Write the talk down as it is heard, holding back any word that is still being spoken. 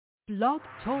Blog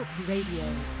Talk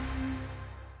Radio.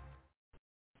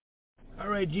 All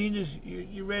right, Genius,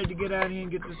 you ready to get out here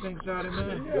and get this thing started,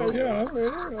 man? Yeah, I'm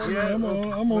ready.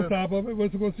 I'm on top of it.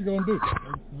 What's you gonna do?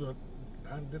 Look,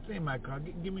 this ain't my car.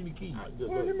 Give me the keys.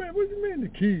 What do you mean the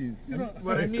keys?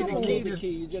 Well, I need the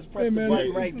keys. You just press the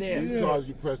button right there. Because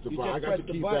you press the button. I got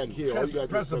the key back here. All you got to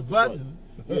press the button.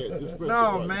 Yeah, just press the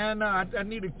no, button. man, no. I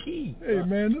need a key. Hey,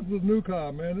 man, this is a new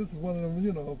car, man. This is one of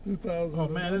them, 2000. Oh,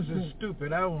 man, this is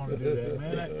stupid. I don't want to do that,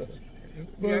 man.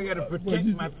 I got to protect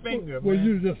my finger, well, man.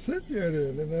 you just sit there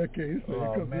then, in that case.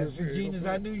 Oh, man, see, Genius,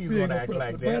 I knew you were going to act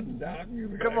like that.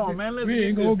 Come on, man, let's we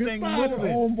ain't get gonna this get thing started,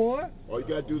 moving. homeboy. All you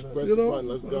got to do is press the button.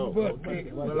 Let's go.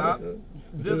 Okay, well,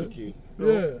 this is key.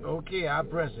 Yeah. Okay, I'll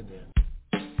press it then.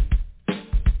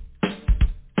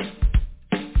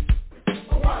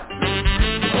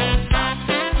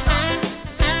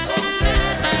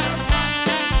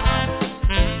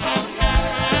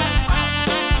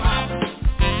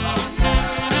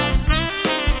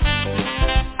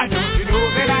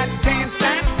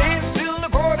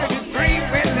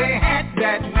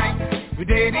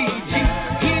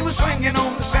 He was swinging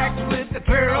on the sax with the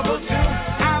terrible tune.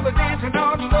 I was dancing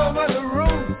all over the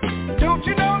room. Don't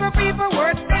you know the people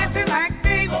were dancing like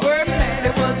they were mad?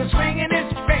 It was the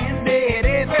swingin'est band they had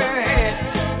ever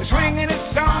had. The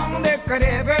swingin'est song there could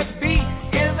ever be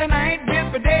is the night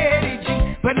with Daddy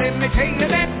G. But let me tell you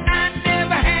that I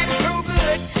never had it so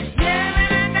good. Yeah,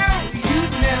 and I know you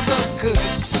never could.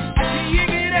 I see you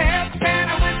get a help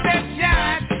banner with that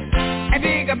jive and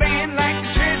dig a band like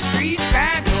the Church Street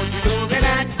Five. Don't you know that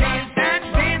I danced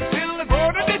till the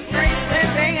quarter to three when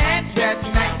they had that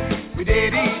night with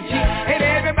Daddy G. And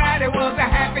everybody was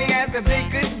as happy as they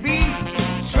could be,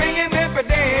 swinging with a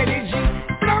Daddy G.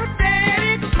 Blow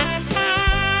Daddy,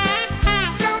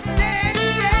 blow Daddy,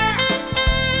 yeah.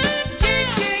 Yeah,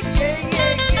 yeah, yeah,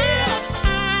 yeah, yeah.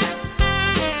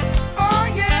 Oh,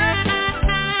 yeah.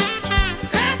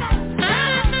 Come on, blow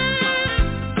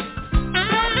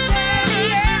Daddy,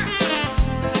 yeah.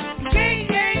 Yeah,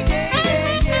 yeah, yeah,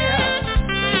 yeah, yeah.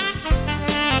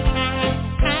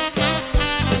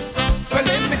 Well,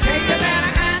 let me tell you that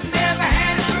I never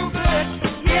had it so good.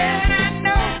 Yeah, and I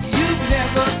know you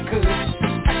never could.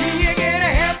 I see you get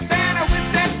a help banner with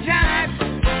that jive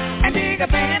and dig a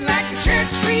band like the Church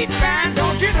Street Five.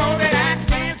 Don't you know that I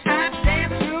danced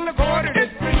till the quarter to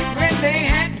three when they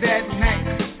had that night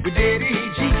with Daddy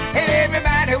G. And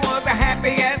everybody was as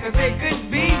happy as they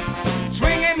could be,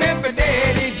 swinging with a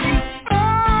Daddy G.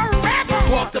 Oh, rapper!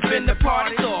 Walked up in the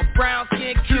party, saw a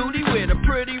brown-skinned cutie with a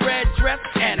pretty red dress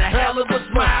and a hell of a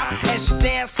smile. And she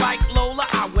danced like Lola.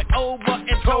 I went over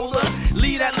and told her,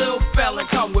 leave that little fella,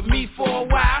 come with me for a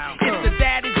while. It's the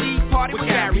Daddy G party with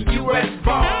Gary U.S.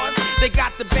 bars. They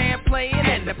got the band playing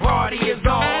and the party is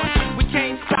on. We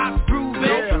can't stop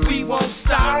grooving, we won't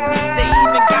stop. They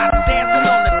even got us dancing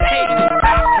on the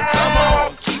tabletop. Come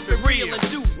on, keep it real and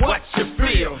do what you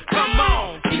feel. Come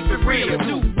on, keep it real and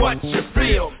do what you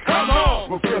feel. Come on.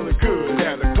 We're feeling good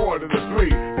at a quarter to three.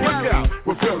 Look out,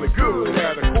 we're feeling good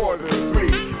at a quarter to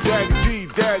three. Daddy G,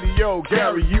 Daddy O,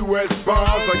 Gary U.S.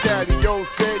 Bonds. Like Daddy O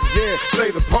said, yeah,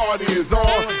 say the party is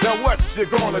on. Now what you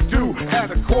gonna do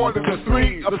at a quarter to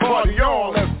three? A party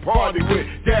on, let's party with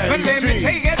Daddy But let me G.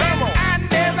 tell you that I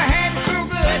never had it so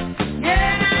good.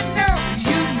 Yeah, and I know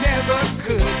you never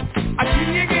could. I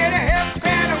see you get a help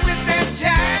banner with that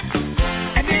jive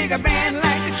and dig a band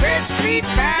like the Church Street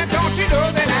Five. Don't you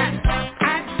know that I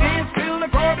danced till the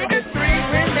quarter to three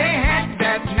when they had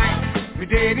that night with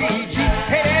Daddy G.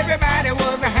 And everybody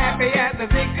was as happy as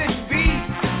they could be,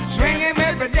 swinging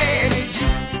with a Daddy G.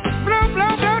 Blow,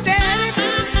 blow, blow, Daddy.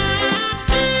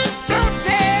 Blow,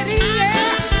 Daddy, yeah.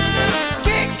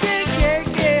 Yeah, yeah, yeah,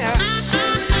 yeah.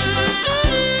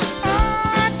 Oh,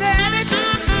 Daddy.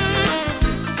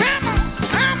 Come on,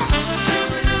 come on.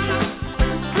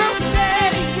 Blow,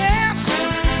 Daddy, yeah.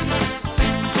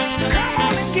 Come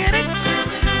on and get it.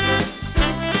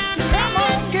 Come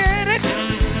on, get it.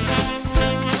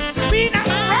 Speed up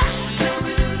the rock.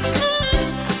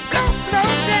 Blow, blow,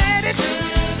 Daddy.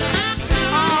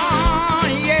 Oh,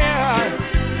 yeah.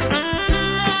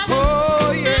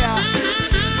 Oh, yeah.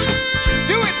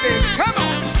 Do it, baby. Come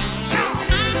on.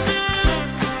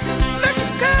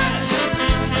 Looking good.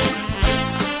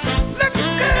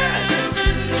 Looking good.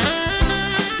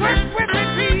 Work with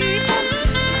me, people.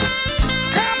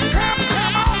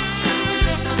 Come on.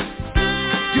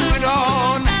 Do it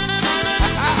all night.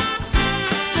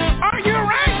 Are you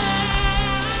right?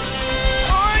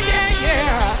 Oh, yeah,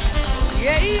 yeah.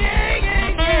 Yeah, yeah,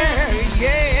 yeah,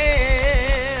 yeah,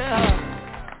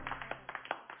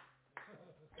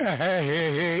 yeah.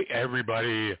 Hey,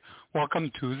 everybody.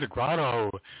 Welcome to the Grotto.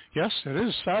 Yes, it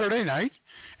is Saturday night,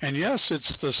 and yes, it's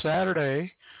the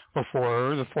Saturday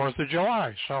before the 4th of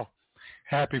July. So,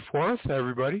 happy 4th,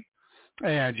 everybody.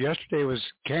 And yesterday was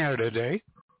Canada Day.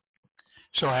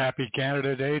 So happy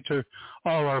Canada Day to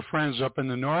all our friends up in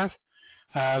the north.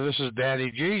 This is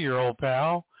Daddy G, your old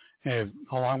pal,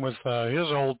 along with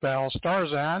his old pal,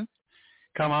 Starzan.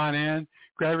 Come on in,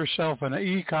 grab yourself an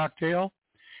E-cocktail.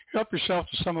 Help yourself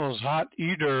to some of those hot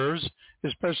hors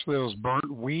especially those burnt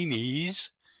weenies,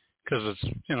 because it's,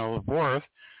 the 4th.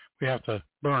 We have to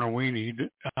burn a weenie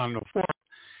on the 4th.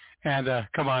 And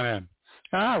come on in.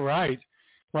 All right.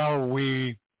 While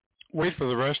we wait for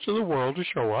the rest of the world to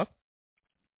show up,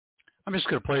 I'm just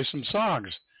going to play some songs.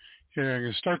 Here, I'm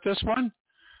going to start this one.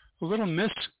 A little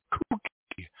Miss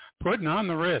Cookie, Putting on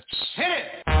the Ritz. Hit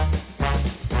it!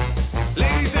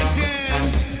 Ladies and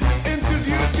gents,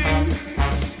 introducing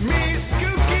Miss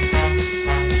Cookie!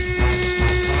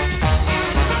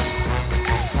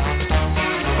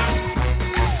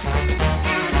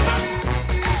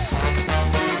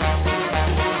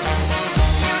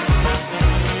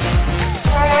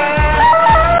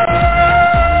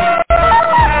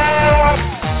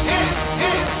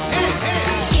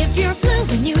 If you're blue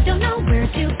and you don't know where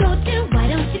to go to, why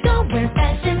don't you go where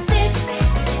fashion fits?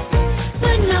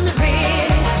 Putting on the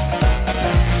ritz.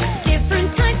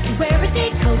 Different types to wear a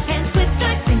day coat, pants with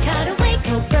stripes and cutaway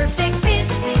coat, perfect fit.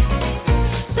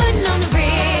 Putting on the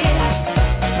ritz.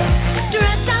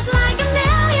 Dressed up like $1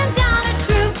 million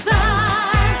trooper,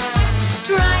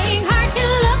 trying hard to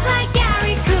look like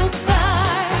Gary Cooper.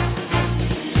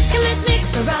 And let's mix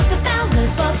the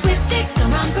Rockefellers, both with sticks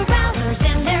or Uncle Growlers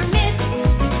and their mitts.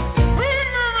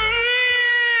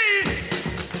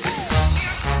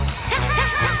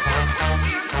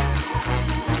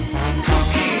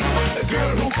 Cookie, a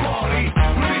girl who party,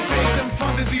 pretty face and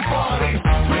fantasy body,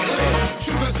 sweet lips,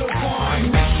 sugar so fine,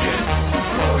 mission to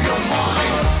blow your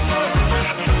mind.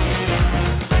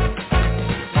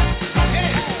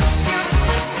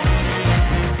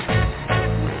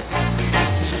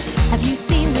 Have you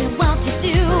seen the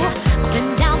well-to-do up and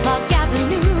down Park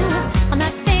Avenue on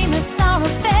that famous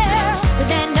thoroughfare with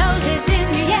their noses in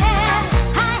the air?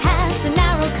 High hats and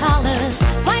narrow collars,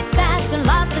 white spats and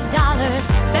lots of dollars,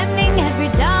 spending every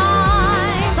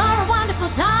dime for a wonderful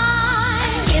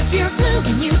time. If you're blue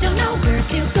and you don't know where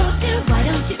to go to, why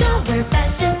don't you go where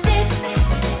fashion fits?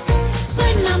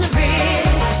 Putting on the ritz.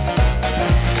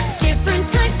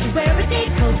 Different types to wear a day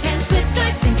coat, pants with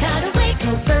stripes and cutaway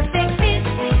coat, perfect fit.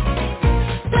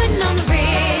 Putting on the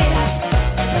ritz.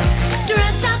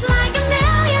 Dressed up like $1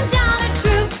 million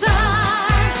trooper,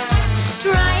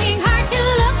 trying hard to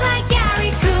look like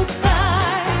Gary Cooper.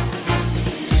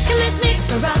 And let's mix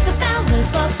the Rockefellers,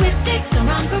 both with sticks or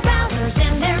Uncle Growlers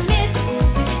and their mitts.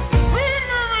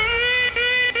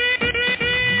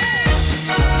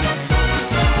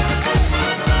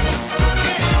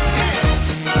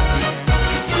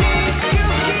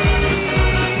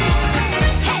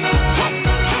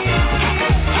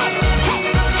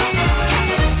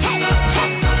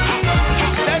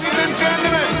 Ladies and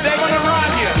gentlemen, they want to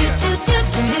rock you.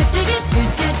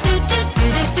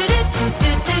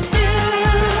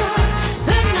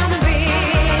 Putting on the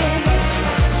ritz.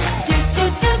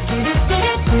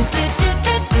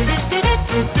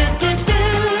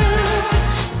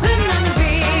 Putting on the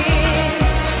ritz.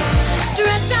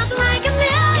 Dressed up like $1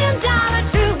 million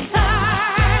trooper,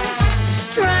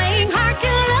 trying hard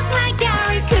to look like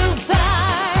Gary Cooper.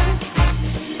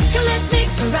 So let's mix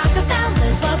the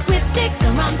Rockefellers, both with sticks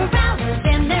or Uncle Growlers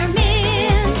and their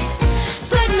mitts.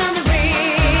 Putting on the ritz.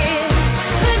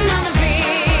 Putting on the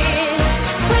ritz.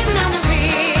 Putting on the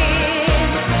ritz.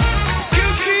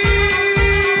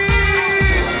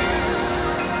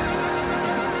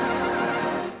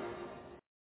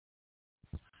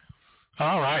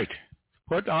 All right.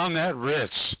 Put on that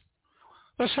Ritz.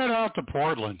 Let's head out to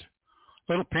Portland.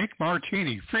 Little Pink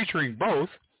Martini featuring both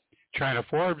China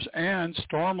Forbes and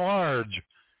Storm Large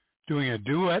doing a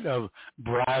duet of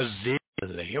Brazil.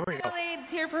 Here we go. Adelaide's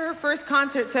here for her first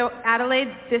concert, so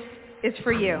Adelaide, this is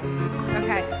for you.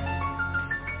 Okay.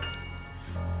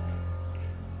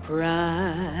 Brazil,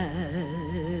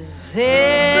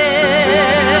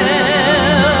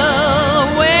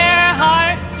 where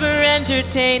hearts were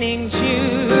entertaining June.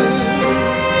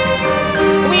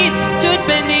 We stood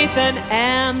beneath an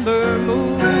amber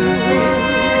moon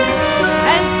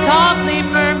and softly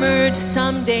murmured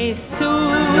someday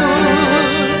soon.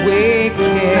 We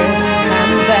kissed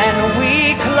and then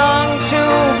we clung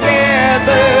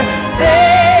together. Then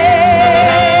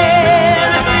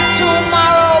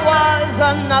tomorrow was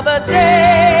another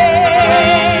day.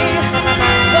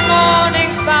 The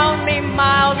morning found me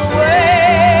miles away.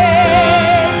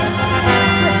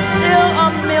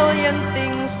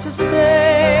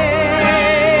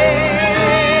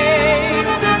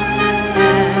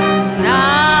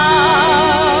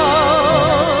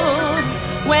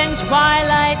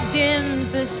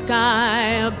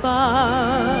 sky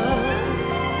above,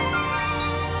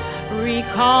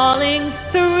 recalling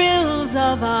thrills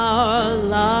of our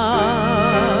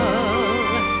love.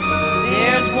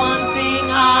 There's one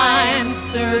thing I'm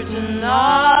certain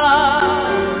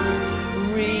of,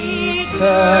 return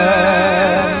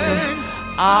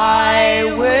I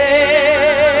will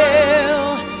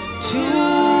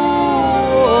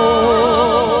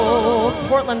to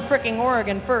Portland, fricking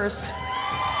Oregon first.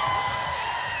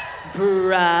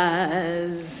 Brazil.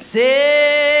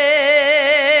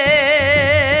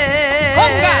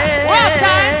 Conga, wild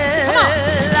time. Come on.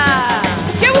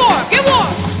 Get warm, get warm.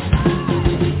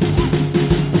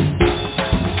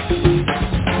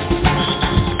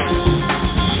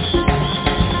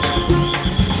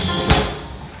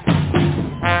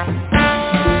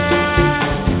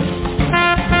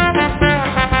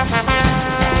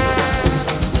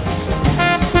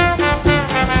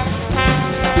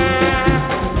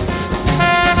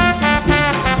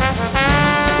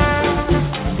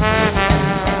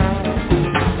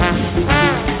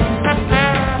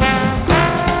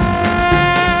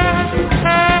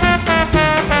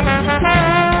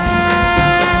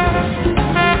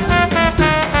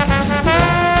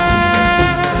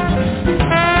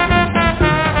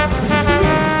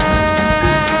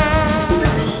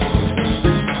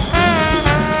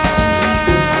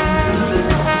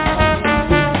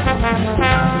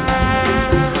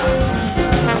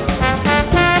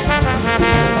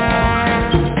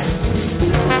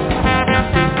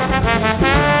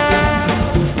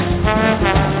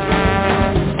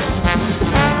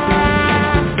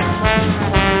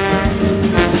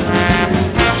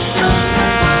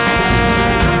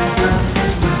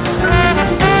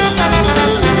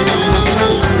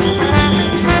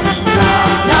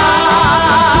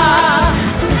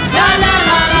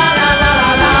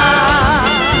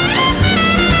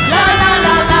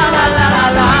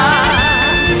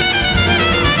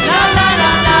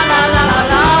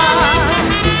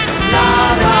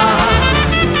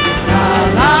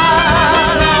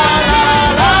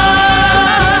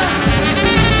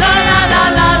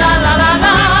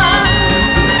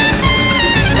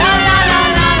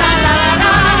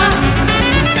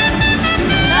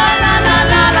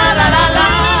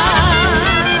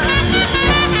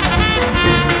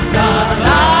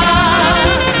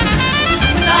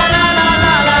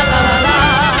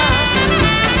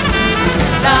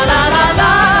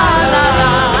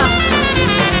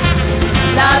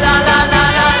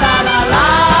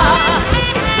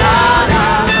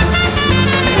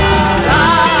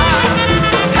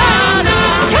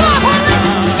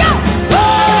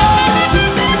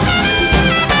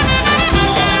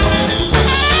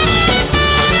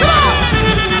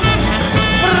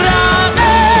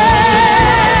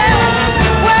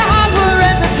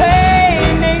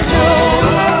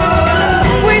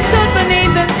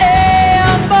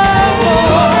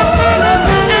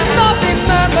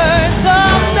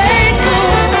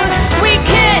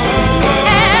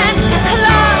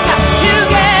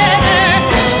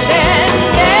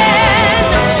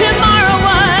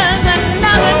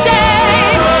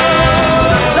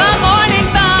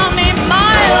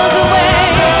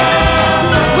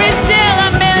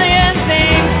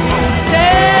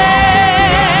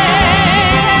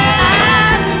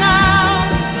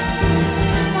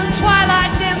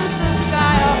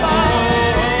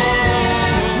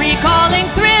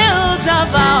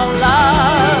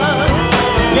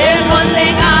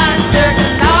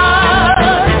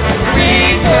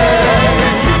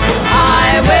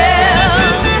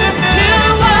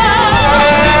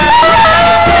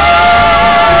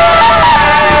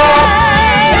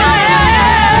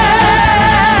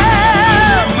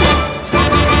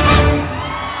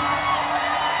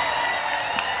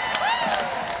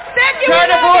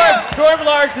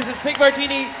 This is Pink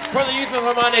Martini, Portland Youth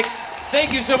Philharmonic.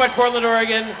 Thank you so much, Portland,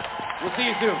 Oregon. We'll see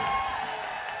you soon.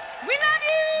 We love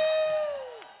you!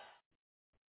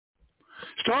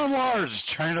 Storm Wars,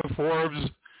 China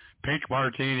Forbes, Pink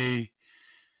Martini,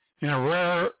 in a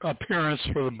rare appearance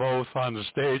for them both on the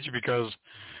stage, because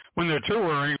when they're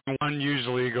touring, one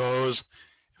usually goes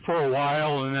for a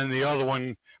while and then the other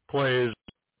one plays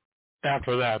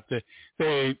after that.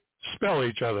 They spell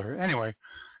each other. Anyway,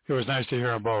 it was nice to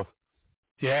hear them both.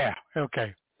 Yeah,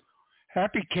 okay.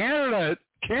 Happy Canada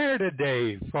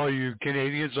Day for all you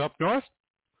Canadians up north.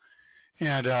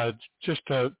 And just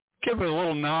to give it a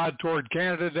little nod toward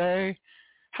Canada Day,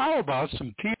 how about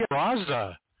some Tia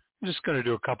Raza? I'm just going to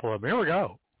do a couple of them. Here we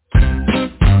go.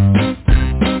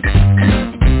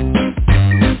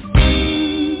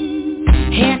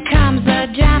 Here comes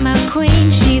the drama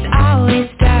queen. She's always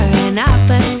stirring up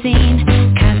a scene.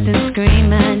 Cuss and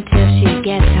scream until she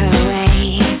gets her way.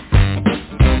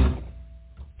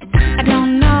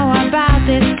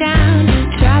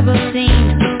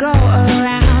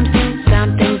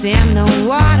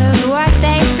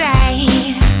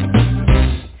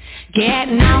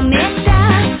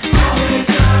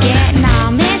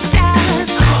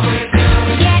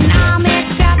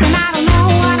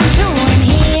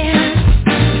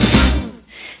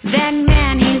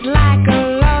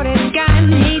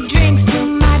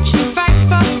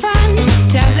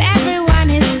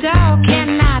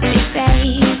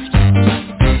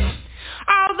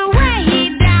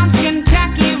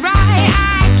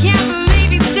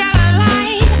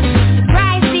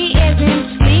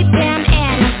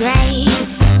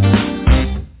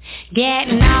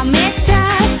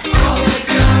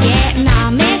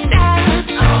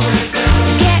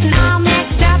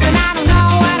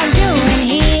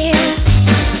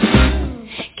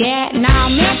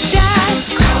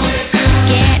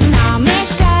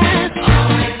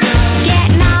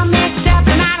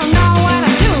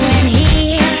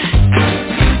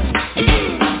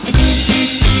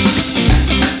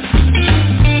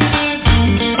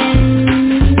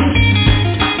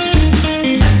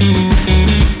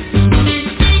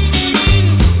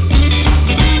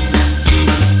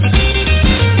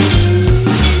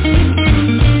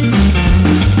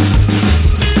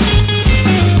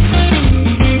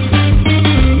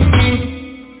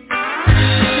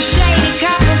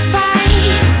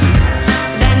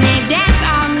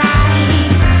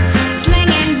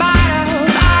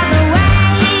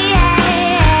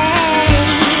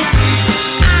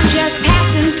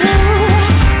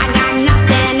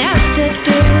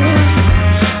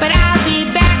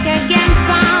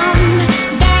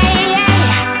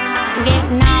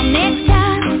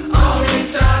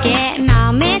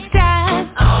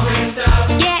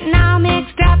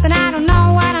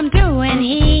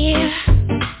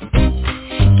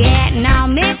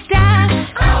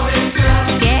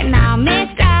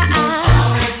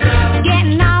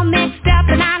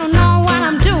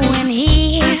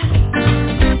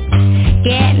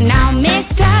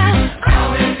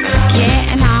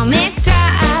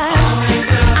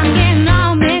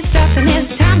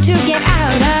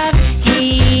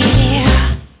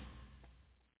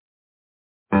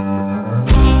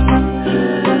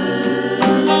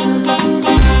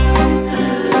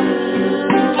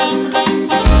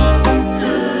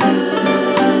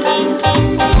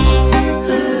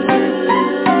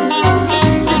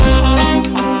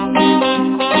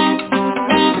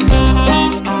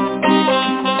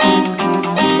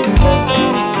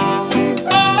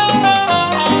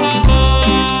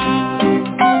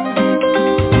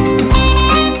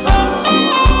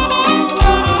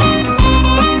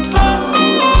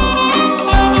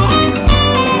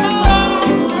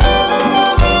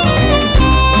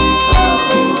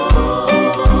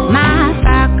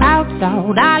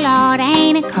 cold, oh Lord,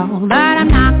 ain't it cold? But I'm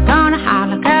not gonna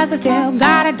holler, cause I still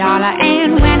got $1.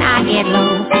 And when I get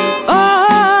low,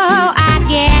 oh, I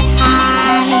get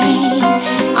high.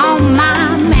 Oh,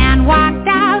 my man walked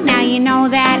out, now you know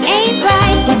that ain't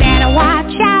right. You better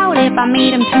watch out if I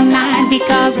meet him tonight,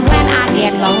 because when I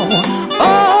get low,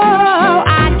 oh,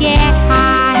 I get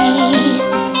high.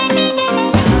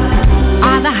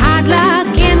 All the hard luck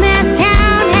in this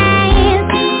town has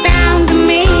found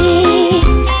me.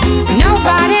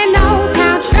 Nobody knows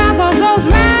how trouble goes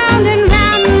round and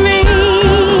round me.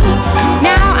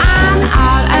 Now I'm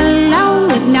all alone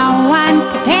with no one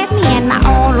to pet me, and my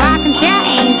old rocking chair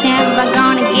ain't never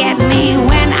gonna get me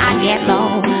when I get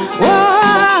low.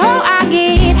 Whoa, I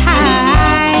get high.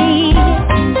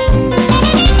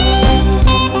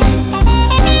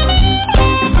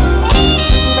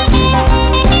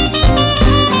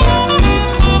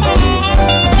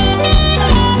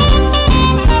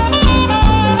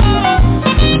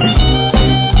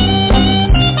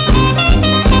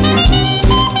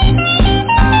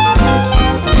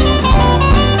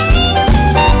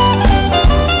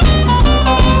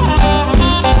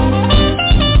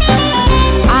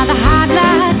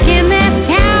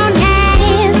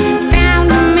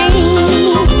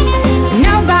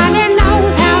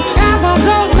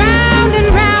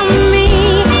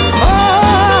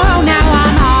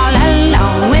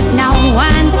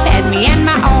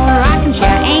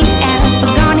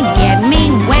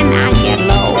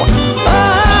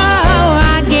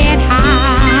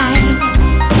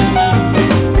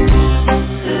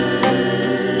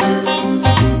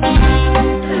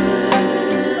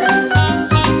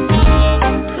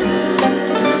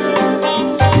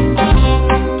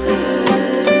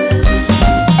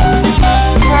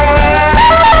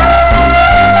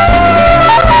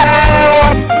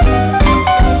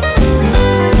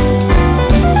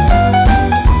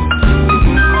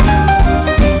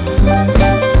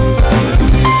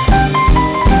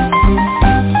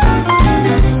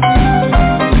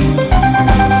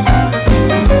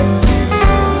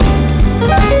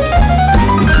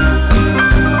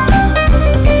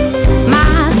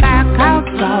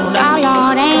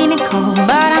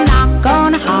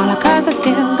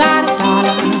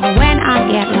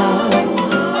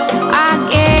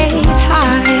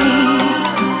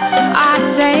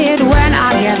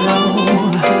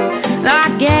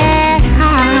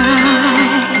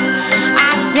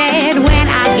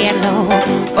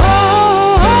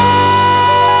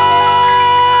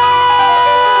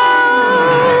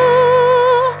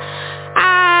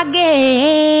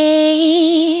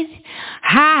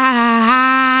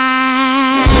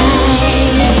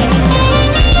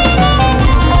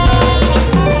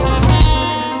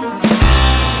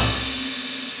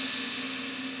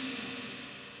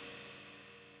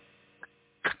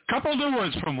 Couple new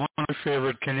ones from one of my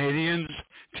favorite Canadians,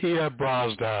 Tia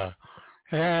Brazda.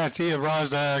 Yeah, Tia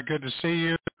Brazda, good to see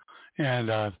you,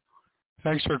 and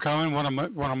thanks for coming. One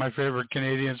of my favorite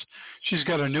Canadians. She's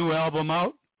got a new album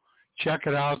out. Check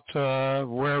it out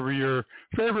wherever your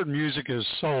favorite music is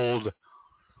sold.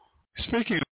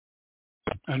 Speaking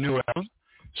of a new album,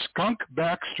 Skunk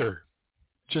Baxter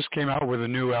just came out with a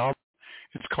new album.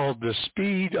 It's called The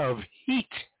Speed of Heat.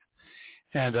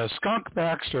 And Skunk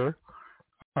Baxter,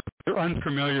 if you're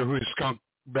unfamiliar who Skunk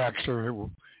Baxter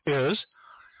is,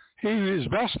 he is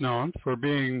best known for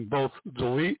being both the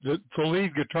lead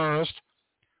guitarist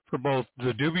for both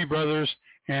the Doobie Brothers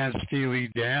and Steely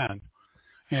Dan.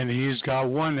 And he's got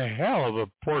one hell of a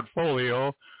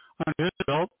portfolio under his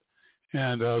belt.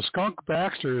 And Skunk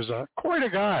Baxter is quite a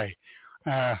guy.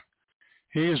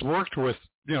 He has worked with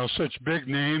such big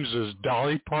names as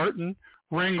Dolly Parton,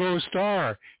 Ringo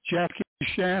Starr, Jackie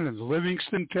Shannon,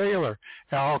 Livingston Taylor,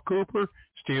 Al Cooper,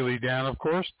 Steely Dan, of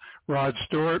course, Rod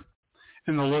Stewart,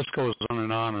 and the list goes on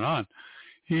and on and on.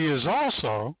 He is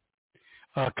also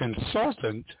a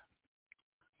consultant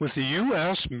with the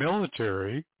U.S.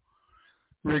 military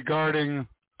regarding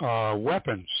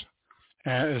weapons,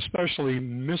 especially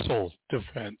missile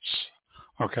defense,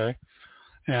 okay?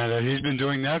 And he's been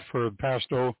doing that for the past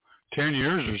 10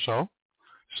 years or so.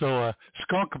 So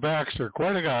Skunk Baxter,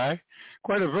 quite a guy,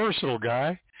 quite a versatile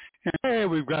guy. And hey,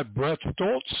 we've got Brett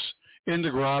Stoltz in the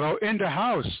Grotto, in the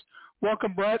house.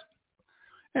 Welcome, Brett.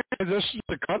 And this is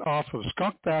the cut off of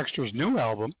Skunk Baxter's new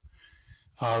album,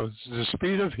 The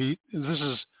Speed of Heat. This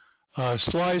is a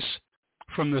slice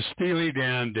from the Steely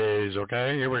Dan days,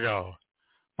 okay? Here we go.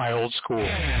 My old school.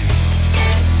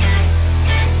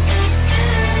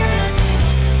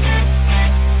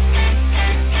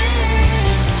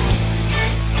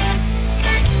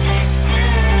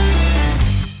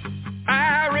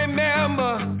 I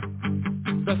remember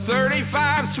the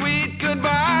 35 sweet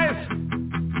goodbyes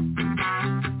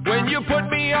You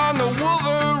put me on the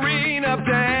Wolverine up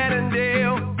to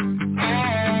Annandale.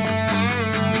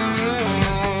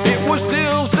 It was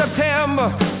still September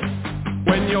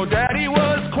when your daddy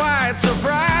was quite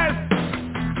surprised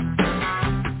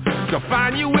to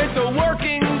find you with the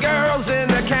working girls in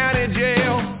the county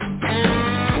jail.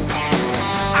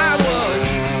 I was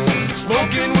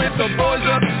smoking with the boys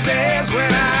upstairs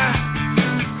when I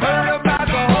heard about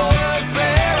the whole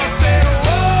affair. I said,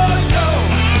 oh no,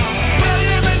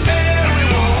 William and Mary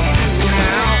won't do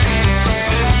now.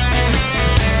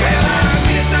 Well, I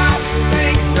did not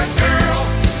think the girl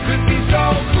could be so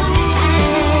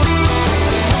cruel,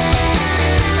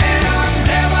 and I'm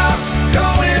never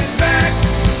going back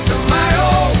to my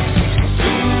old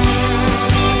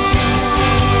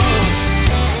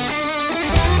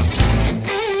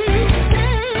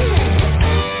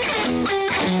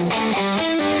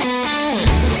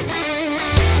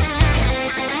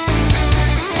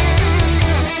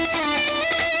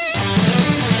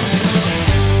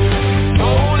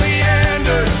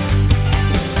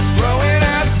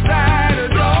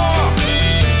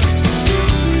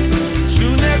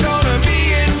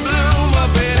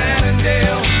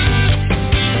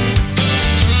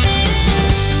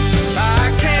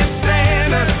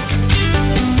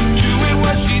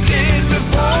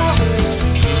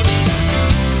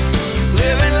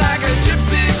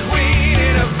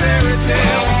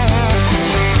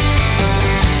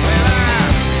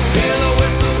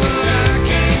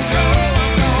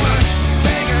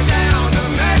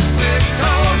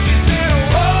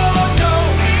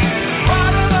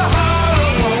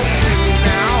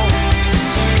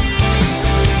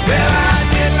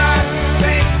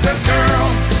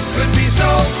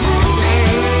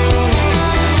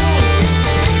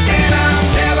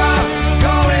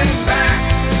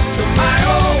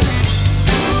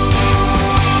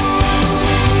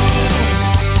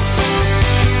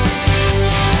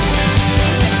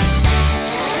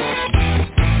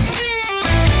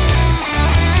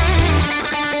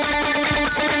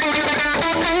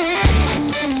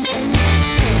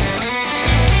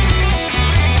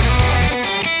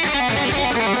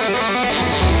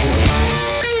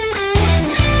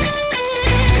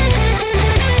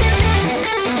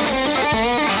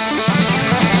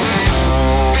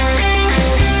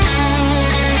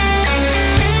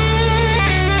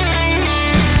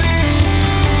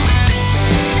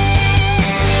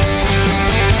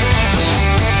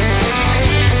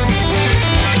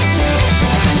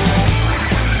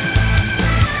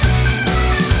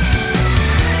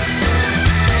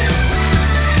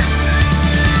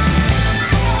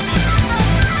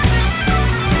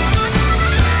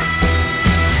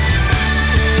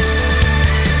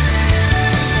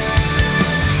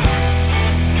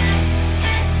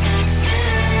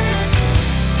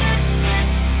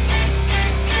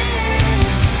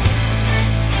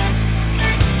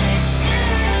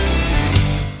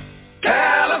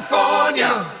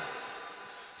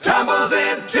tumbles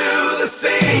into the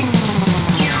sea.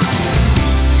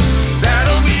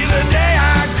 That'll be the day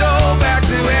I go back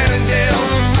to Annandale.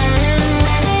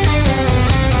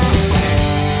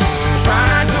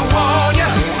 Trying to warn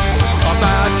you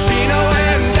about Chino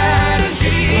and Daddy G,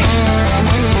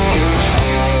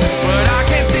 but I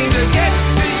can't seem to get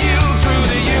to you through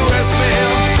the U.S.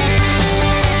 mail.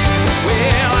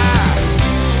 Well, I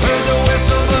heard the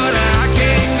whistle, but I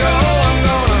can't go. I'm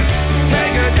gonna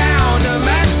take her down to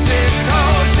Mexico.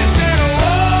 She said,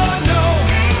 oh no,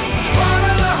 part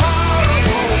of the heart I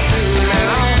won't do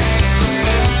now.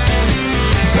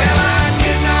 Well, I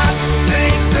did not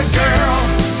think the girl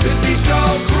could be so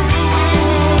cruel,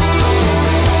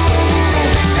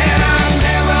 and I'm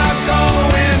never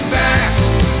going back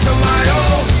to my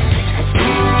old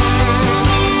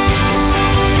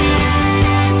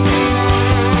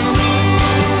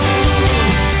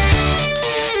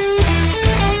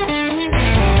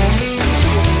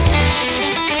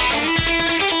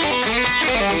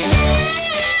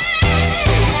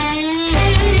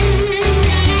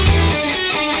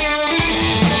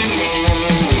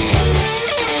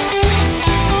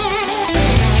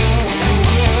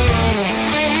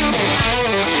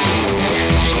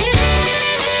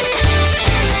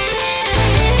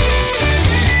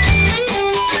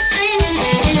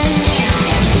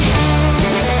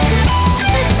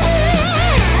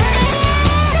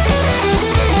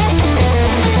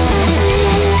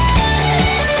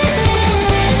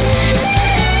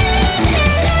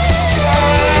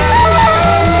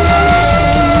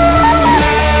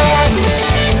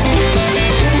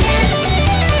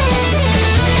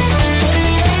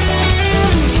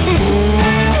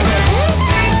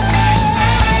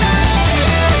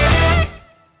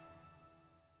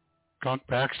Skunk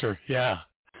Baxter, yeah.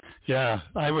 Yeah,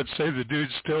 I would say the dude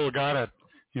still got it,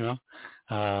 you know.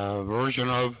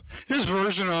 His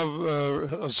version of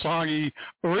a song he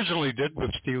originally did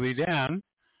with Steely Dan,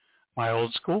 My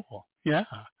Old School. Yeah.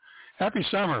 Happy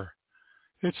summer.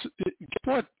 Guess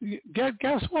what?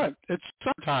 Guess what? It's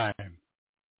summertime.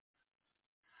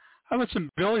 How about some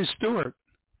Billy Stewart?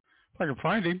 If I can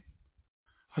find him.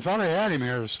 I thought I had him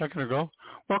here a second ago.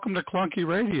 Welcome to Clunky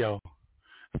Radio.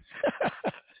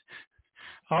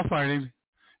 I'll find him.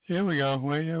 Here we go.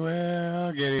 Well,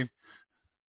 I'll get him.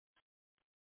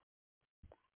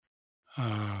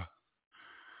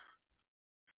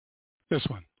 This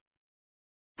one.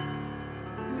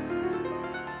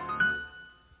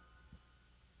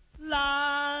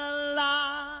 La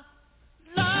la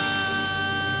la la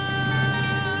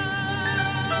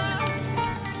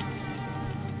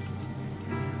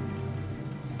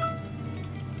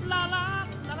la la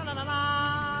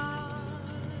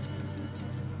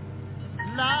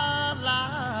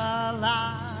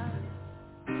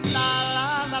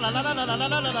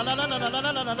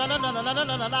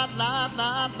la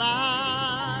la la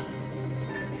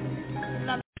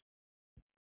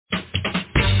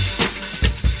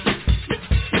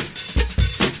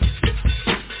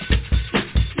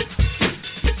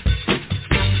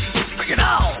Bring it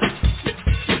on!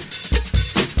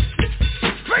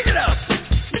 Bring it up!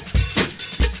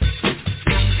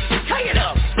 Hang it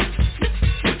up!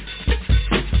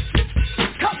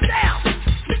 Come down!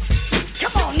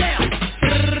 Come on now!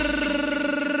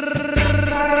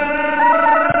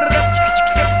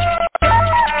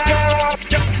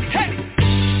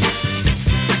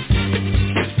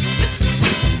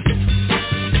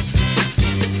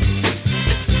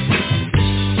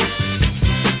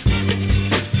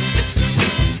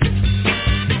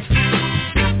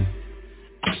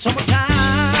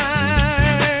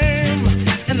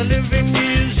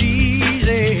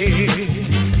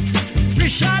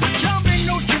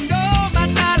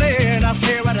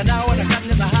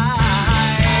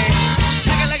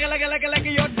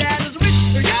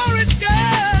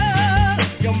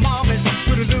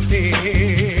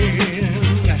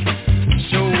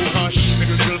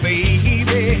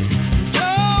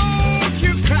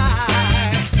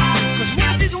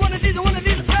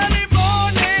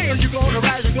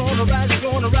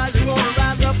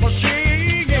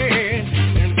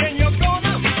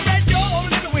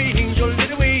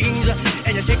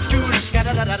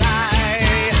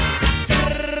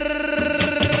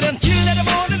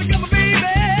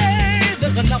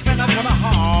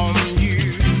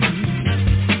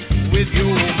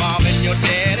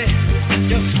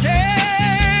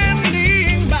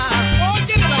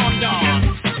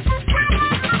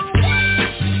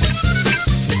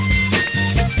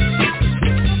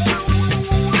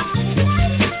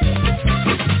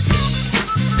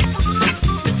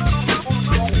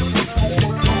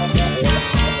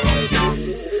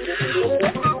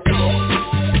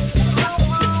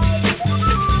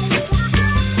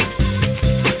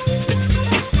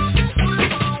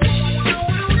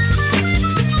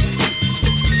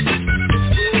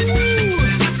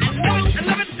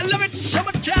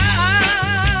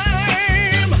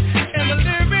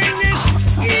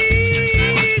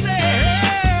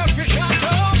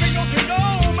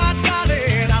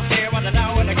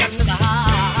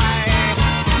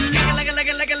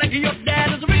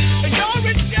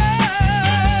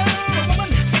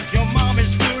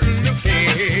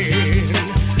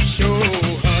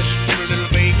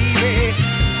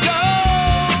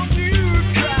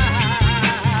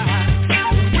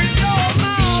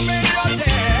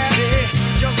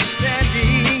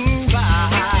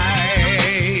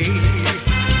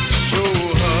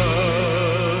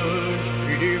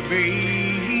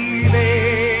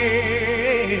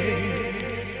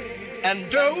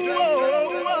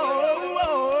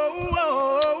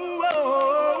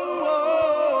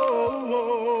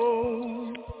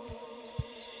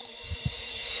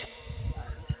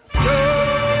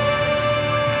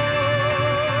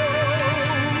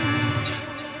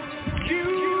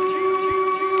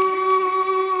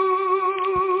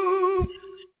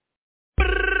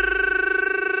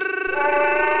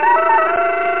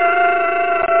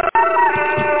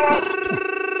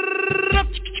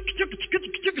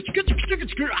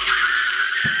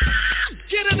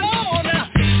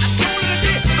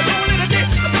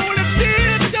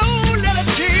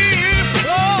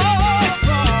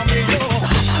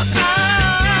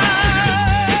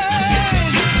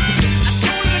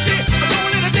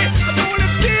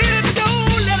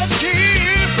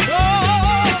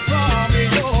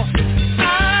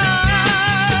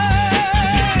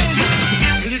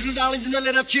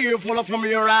 From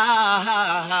your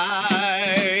eyes.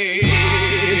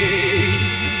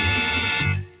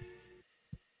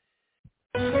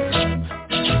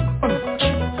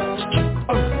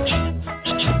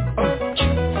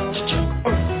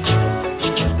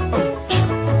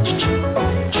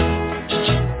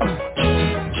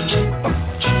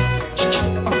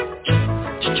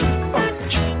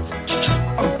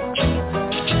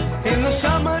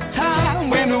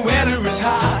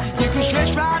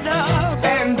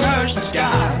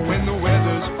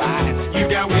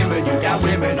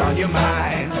 women on your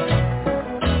mind.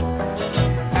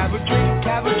 Have a drink,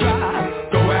 have a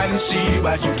drive, go out and see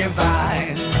what you can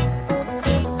find.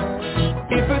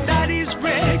 If a daddy's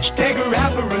rich, take her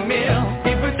out for a meal.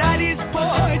 If a daddy's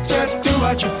poor, just do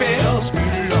what you feel.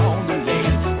 Speed along the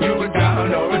lane, you go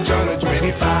down or a turn of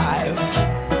 25.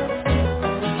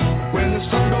 When the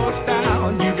sun goes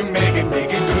down, you can make it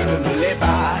good and live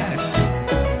by.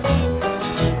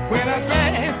 When I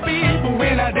drag people,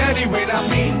 when I dirty, when I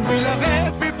mean, we love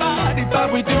everybody,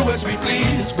 but we do as we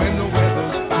please. When the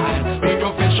weather's fine, we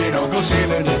go fishing or go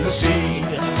sailing in the sea.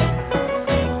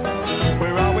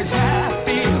 We're always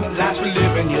happy, the lives we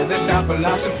live in, yeah, that's our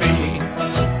philosophy.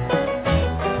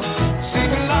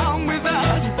 Sing along with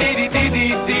us,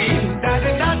 dee-dee-dee-dee-dee,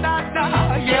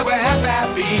 da-da-da-da-da, yeah, we're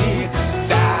happy,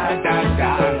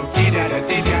 da-da-da,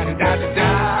 dee-da-da-dee-da-da-da-da.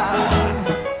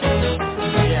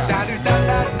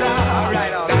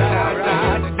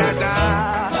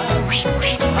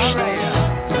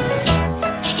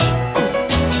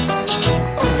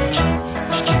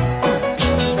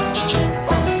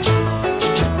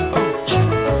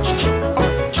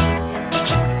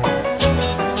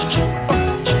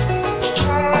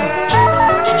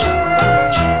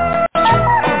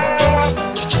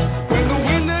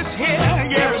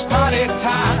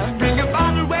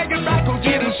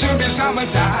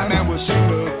 Time and we'll see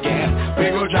you again. We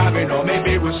go driving or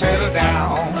maybe we'll settle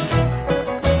down.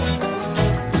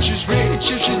 If she's rich,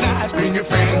 if she's nice, bring your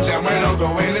friends and we'll all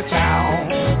go into town.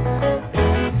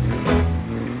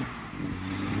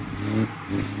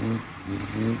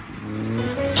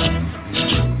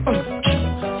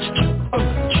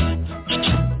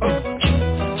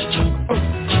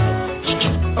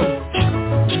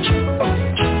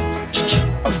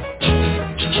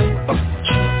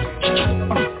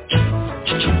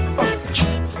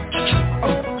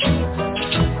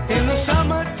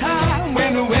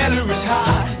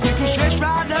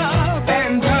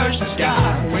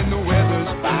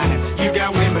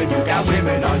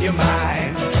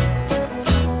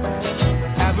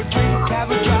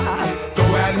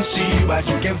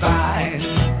 You can find.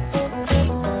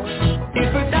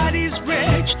 If a daddy's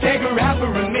rich, take her out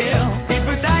for a meal. If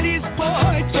a daddy's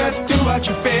poor, just do what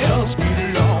you feel. Speed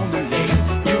along the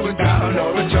lane, you go down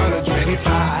or a turn of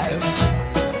 25.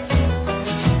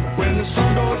 When the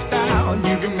sun goes down,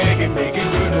 you can make it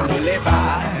good and live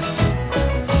by.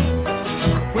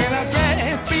 When I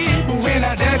drag people, when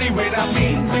I dirty, when I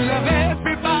mean, we love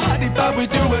everybody, but we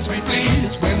do as we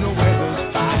please. When the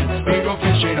weather's fine, we go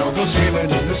fishing or go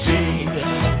sailing in the sea.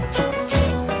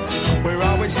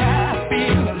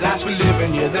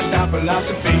 Yeah, that's our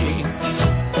philosophy.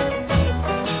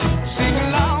 Sing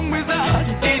along with us,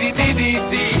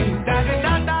 dee-dee-dee-dee-dee,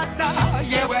 da-da-da-da-da,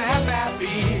 yeah, we're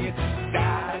happy,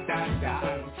 da-da-da,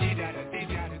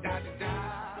 dee-da-da-dee-da-da-da-da.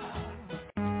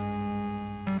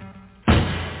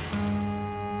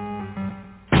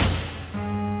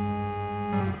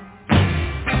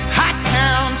 Hot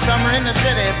town, summer in the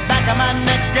city, back of my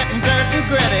neck getting dirt and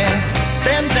gritty.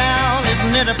 Bend down,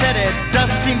 isn't it a pity?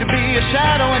 Doesn't seem to be a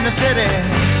shadow in the city.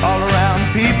 All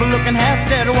around, people looking half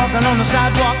dead, walking on the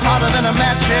sidewalk harder than a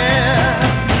match head.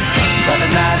 But at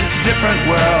night it's a different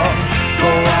world. Go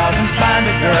out and find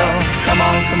a girl. Come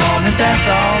on and dance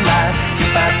all night.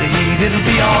 Despite the heat, it'll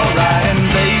be alright. And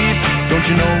babe, don't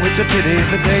you know it's a pity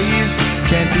the days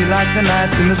can't be like the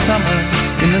nights in the summer,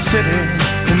 in the city,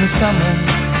 in the summer,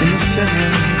 in the city.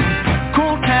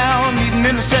 Cool town, meeting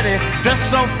in the city, dressed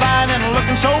so fine and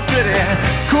looking so pretty.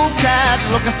 Cool cats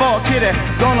looking for a kitty,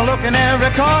 gonna look in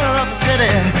every corner of the city.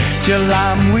 Till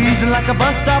I'm wheezing like a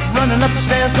bus stop, running up the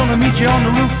stairs, gonna meet you on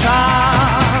the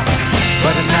rooftop.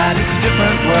 But at night it's a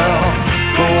different world.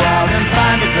 Go out and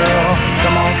find a girl.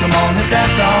 Come on and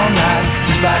dance all night.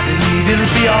 Despite the heat,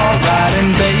 it'll be alright.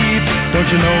 And babe,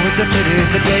 don't you know it's a pity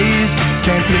the days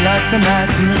can't be like the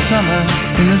nights in the summer,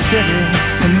 in the city,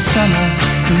 in the summer,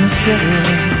 in the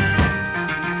city.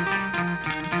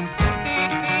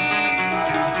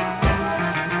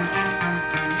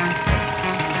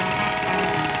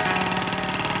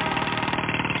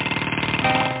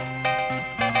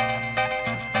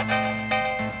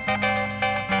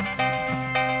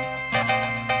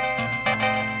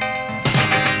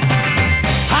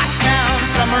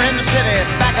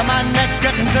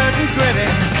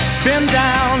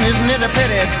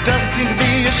 Doesn't seem to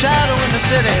be a shadow in the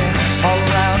city. All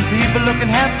around, people looking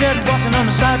half dead, walking on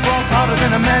the sidewalk harder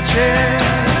than a match head.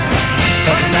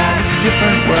 But tonight it's a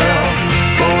different world.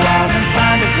 Go out and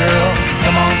find a girl.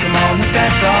 Come on and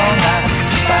dance all night.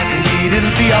 Despite the heat,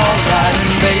 it'll be alright.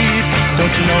 And babe,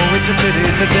 don't you know it's a pity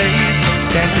the days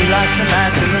can't be like the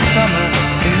nights in the summer,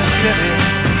 in the city,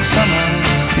 summer,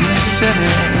 in the city.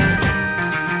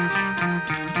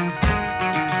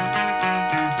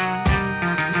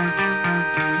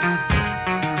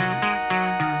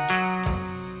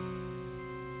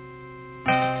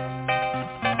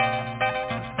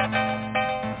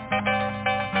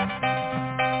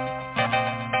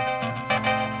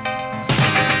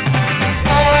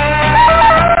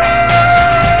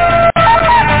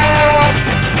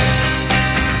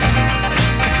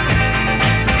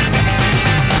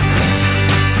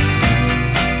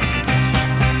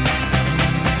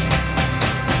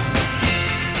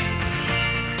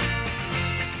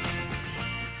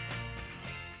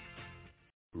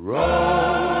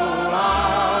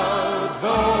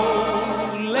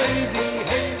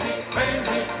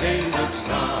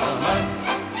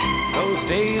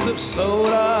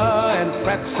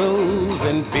 pretzels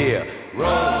and beer.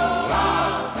 Roll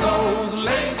out those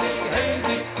lazy,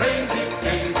 hazy, crazy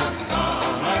days of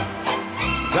summer.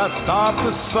 Dust off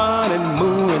the sun and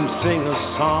moon and sing a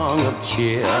song of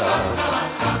cheer.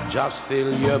 Just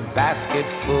fill your basket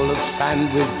full of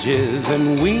sandwiches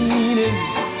and weenies.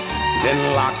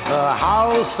 Then lock the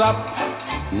house up,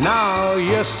 now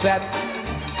you're set.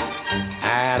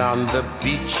 And on the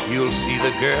beach you'll see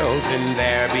the girls in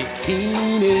their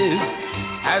bikinis,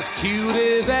 as cute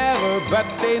as ever, but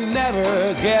they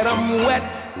never get 'em wet.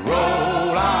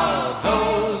 Roll out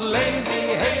those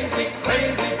lazy, hazy,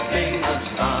 crazy days of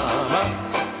summer.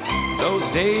 Those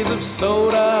days of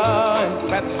soda and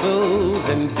pretzels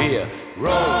and beer.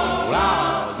 Roll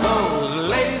out those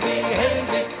lazy,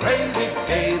 hazy, crazy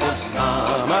days of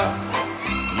summer.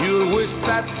 You'll wish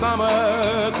that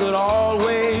summer could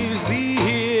always be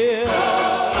here.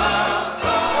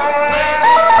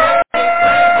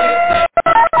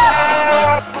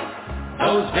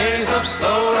 Those days of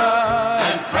soda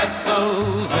and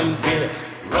pretzels and beer.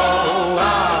 Roll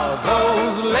out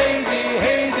those lazy,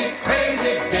 hazy,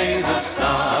 crazy days of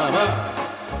summer.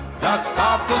 Dust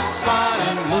off the sun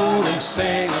and moon and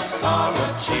sing a song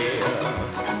of cheer.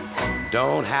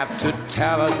 Don't have to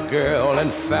tell a girl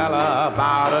and fella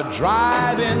about a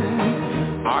drive-in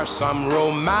or some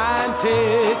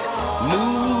romantic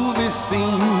movie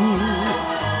scene.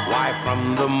 Why, from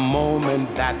the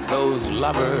moment that those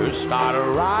lovers start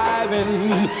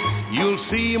arriving, you'll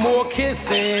see more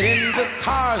kissing in the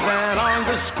cars than on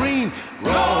the screen.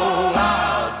 Roll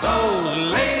out those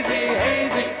lazy,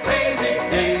 hazy, crazy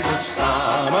days of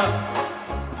summer.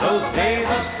 Those days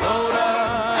of soda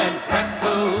and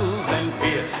pretzels and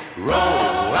beer.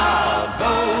 Roll out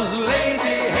those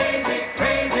lazy, hazy,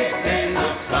 crazy days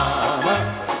of summer.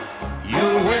 You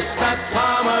wish that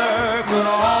summer could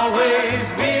always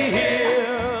be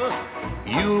here.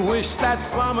 You wish that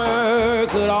summer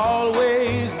could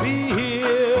always be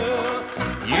here.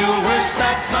 You wish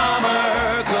that summer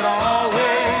could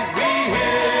always be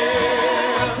here.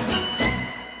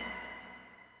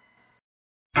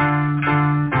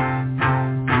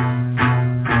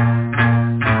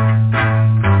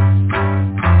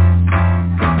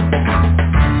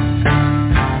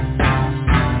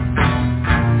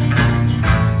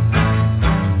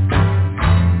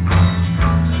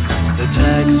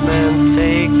 Taxman's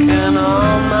taken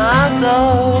all my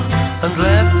dough and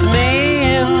left me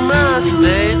in my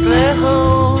stately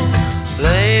home,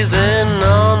 blazing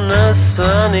on a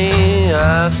sunny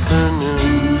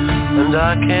afternoon. And I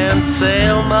can't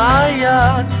sail my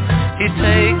yacht, he's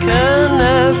taken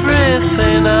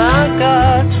everything I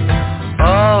got.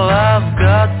 All I've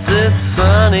got this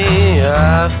sunny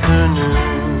afternoon.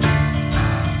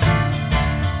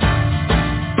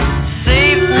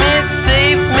 Save me,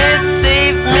 save me,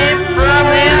 save me from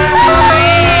his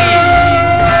greed.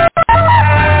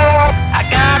 I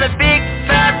got a big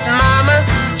fat mama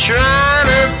trying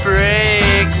to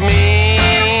break me,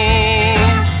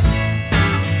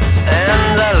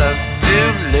 and I love to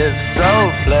live so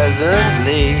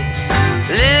pleasantly,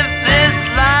 live this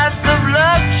life of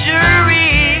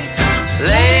luxury,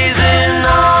 blazing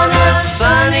on a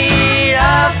sunny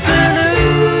afternoon.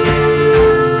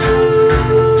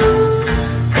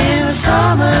 In the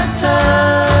summertime,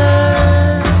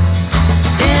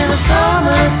 in the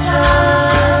summertime,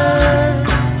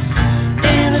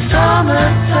 in the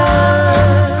summertime.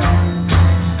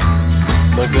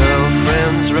 My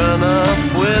girlfriend's run off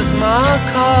with my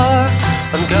car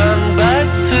and gone back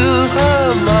to her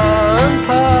mom.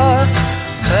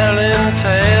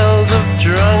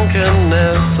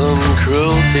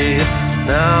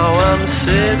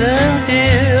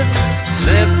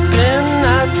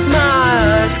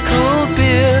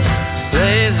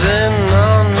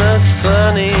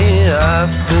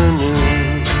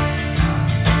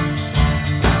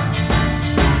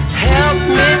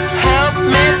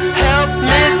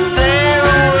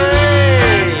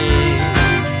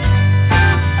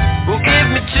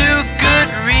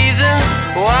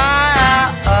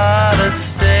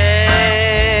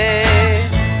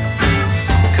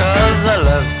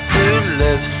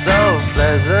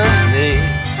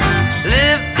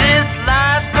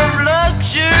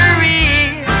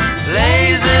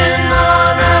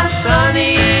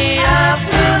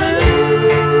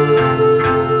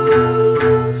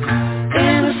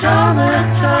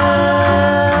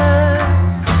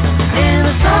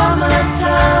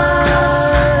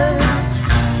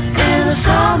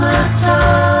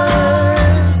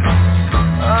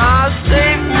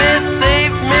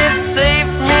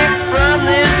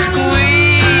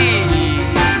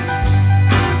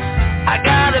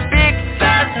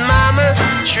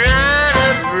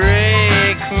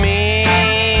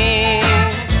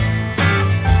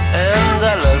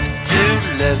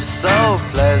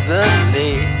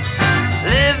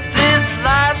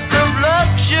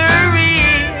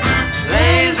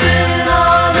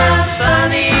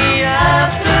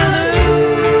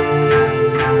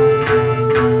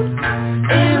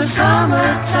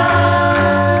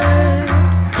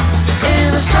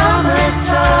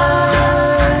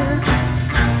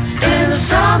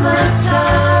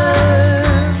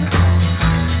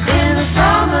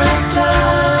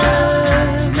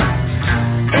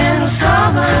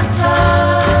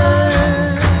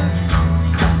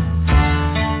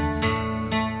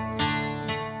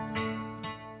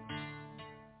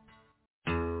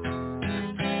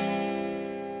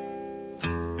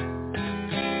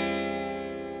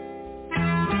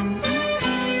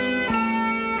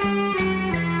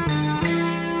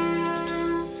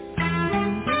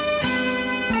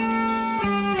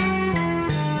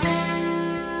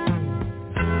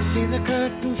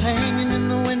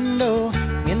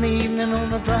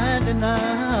 starry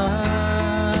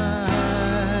night.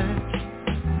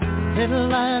 Little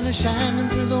light is shining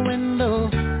through the window,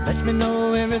 lets me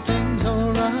know everything's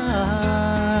alright.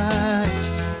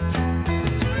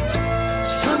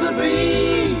 Summer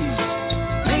breeze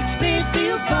makes me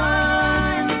feel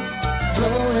fine,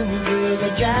 blowing through the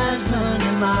jasmine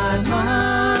in my mind.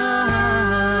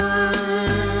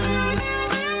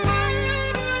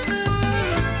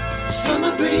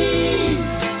 Summer breeze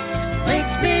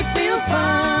makes me feel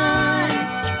fine,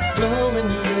 blowing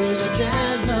through the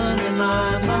jasmine in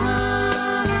my mind.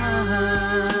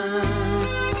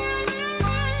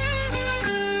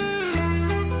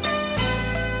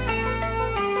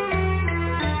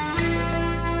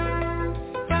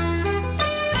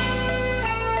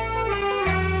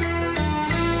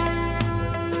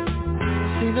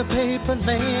 See the paper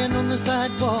laying on the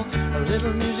sidewalk, a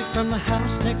little music from the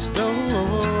house next door.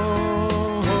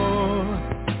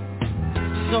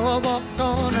 So I walked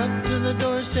on up to the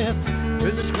doorstep,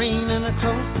 through the screen and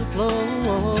across the floor.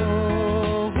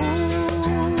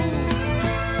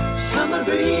 Summer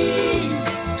breeze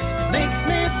makes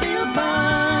me feel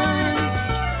fine,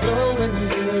 blowing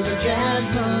through the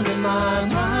jasmine in my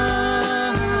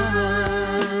mind.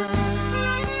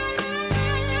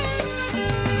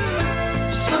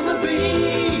 Summer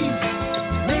breeze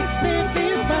makes me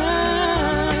feel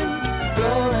fine,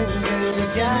 blowing through the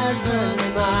jasmine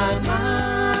in my mind.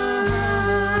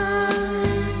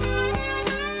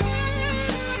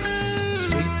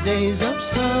 Days of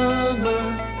summer,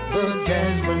 the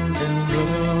jasmine's in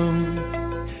bloom.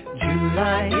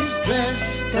 July is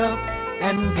dressed up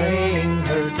and playing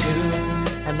her tune,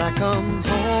 and I come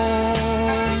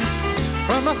home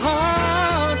from a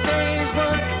hard day's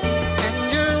work, and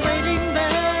you're waiting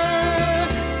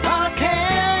there, not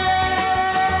caring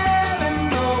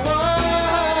no one.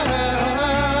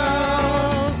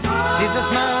 See the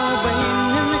smile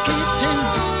waiting in the kitchen,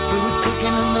 food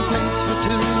cooking in the place for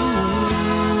two.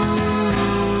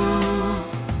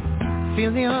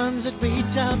 Feel the arms that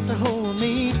reach out to hold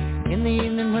me in the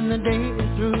evening when the day is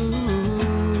through.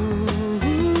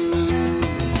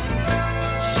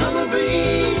 Summer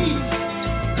breeze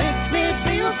makes me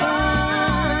feel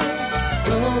fine,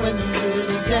 blowing through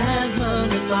the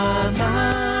jasmine in my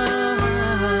mind.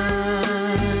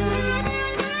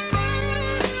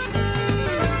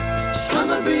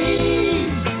 Summer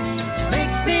breeze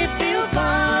makes me feel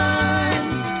fine,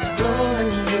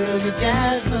 blowing through the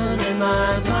jasmine in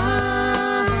my mind.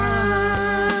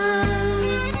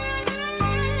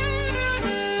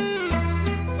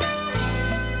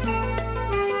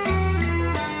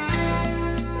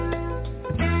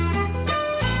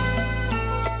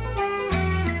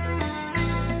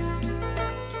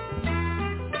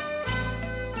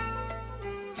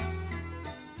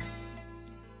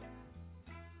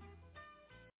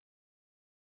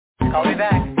 Call me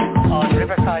back on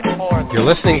Riverside 4. You're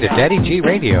listening to Daddy G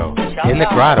Radio in the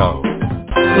Grotto.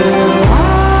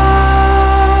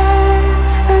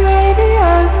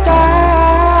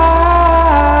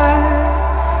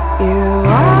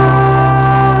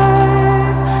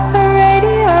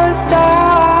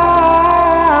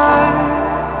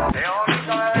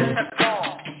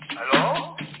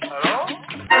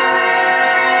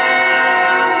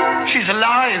 She's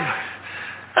alive!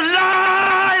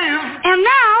 Alive! And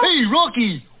now... Hey,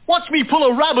 Rocky! Watch me pull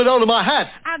a rabbit out of my hat!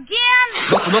 Again?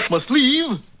 Nothing up my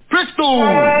sleeve! Presto!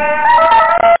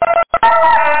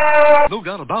 No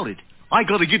doubt about it. I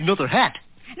gotta get another hat.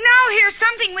 Now here's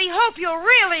something we hope you'll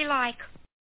really like.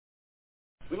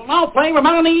 We will now play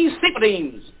Romani's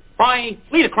Sympathies by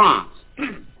Liederkranz.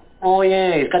 Oh,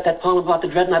 yeah, he's got that poem about the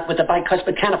dreadnought with the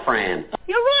bicuspid canifran.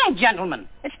 You're wrong, gentlemen.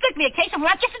 It's strictly a case of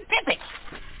Ratchis and Pippets.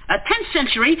 A 10th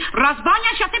century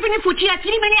Razbanya Shatipini Fuchia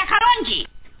Tirimania Karonji.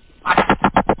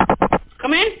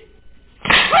 Come in.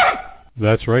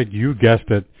 That's right, you guessed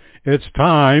it. It's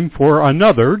time for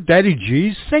another Daddy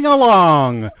G's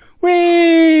sing-along.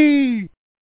 Whee!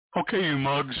 Okay, you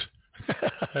mugs.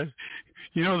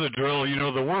 You know the drill, you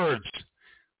know the words.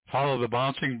 Follow the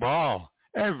bouncing ball.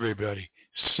 Everybody,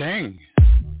 sing.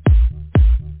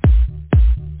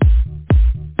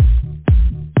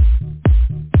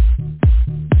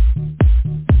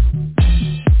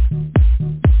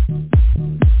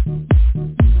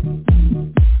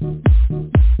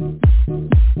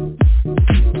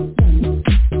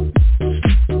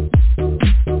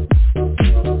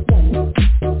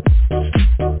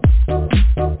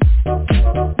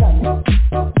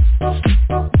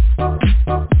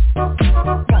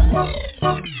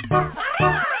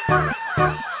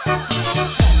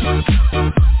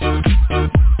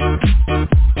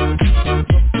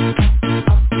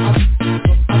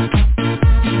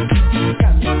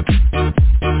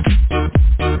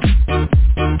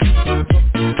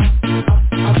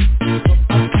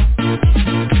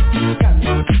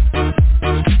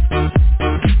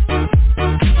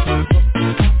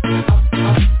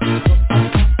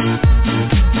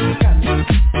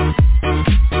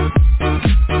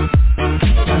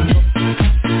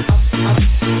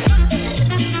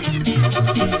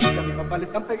 papá le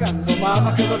están pegando,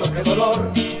 mamá, qué dolor, qué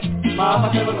dolor.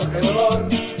 Mamá, qué dolor, qué dolor.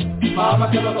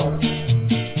 Mamá, qué dolor.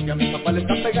 Y a mi papá le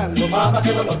están pegando, mamá,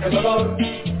 qué dolor, qué dolor.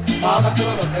 Mamá, qué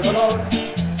dolor, qué dolor.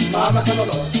 Mamá, qué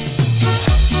dolor.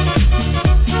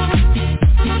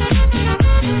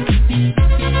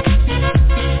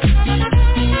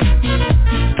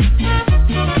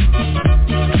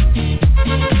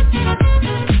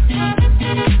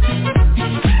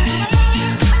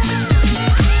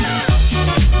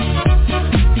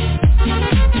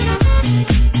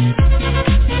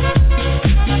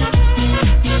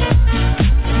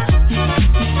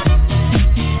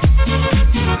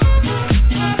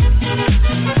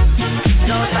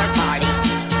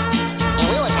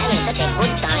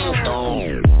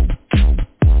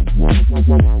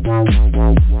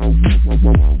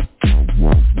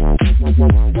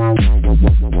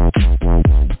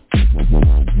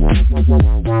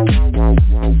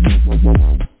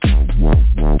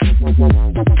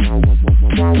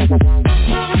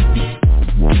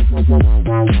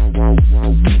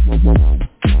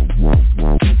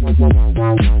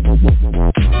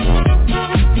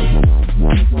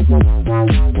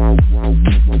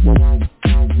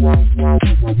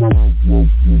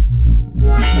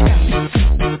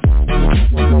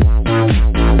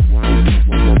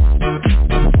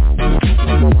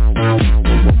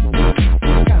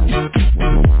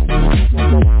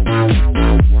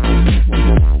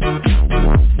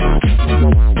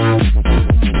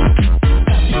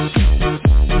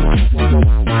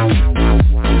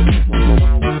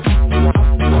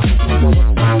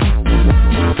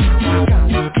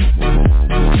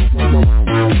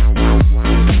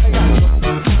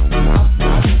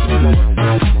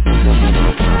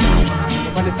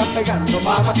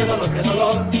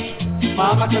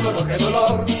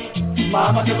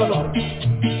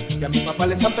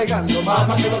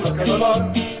 Mamá, qué dolor, qué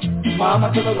dolor.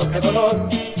 Mamá, qué dolor, qué dolor.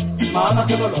 Mamá,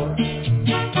 qué dolor.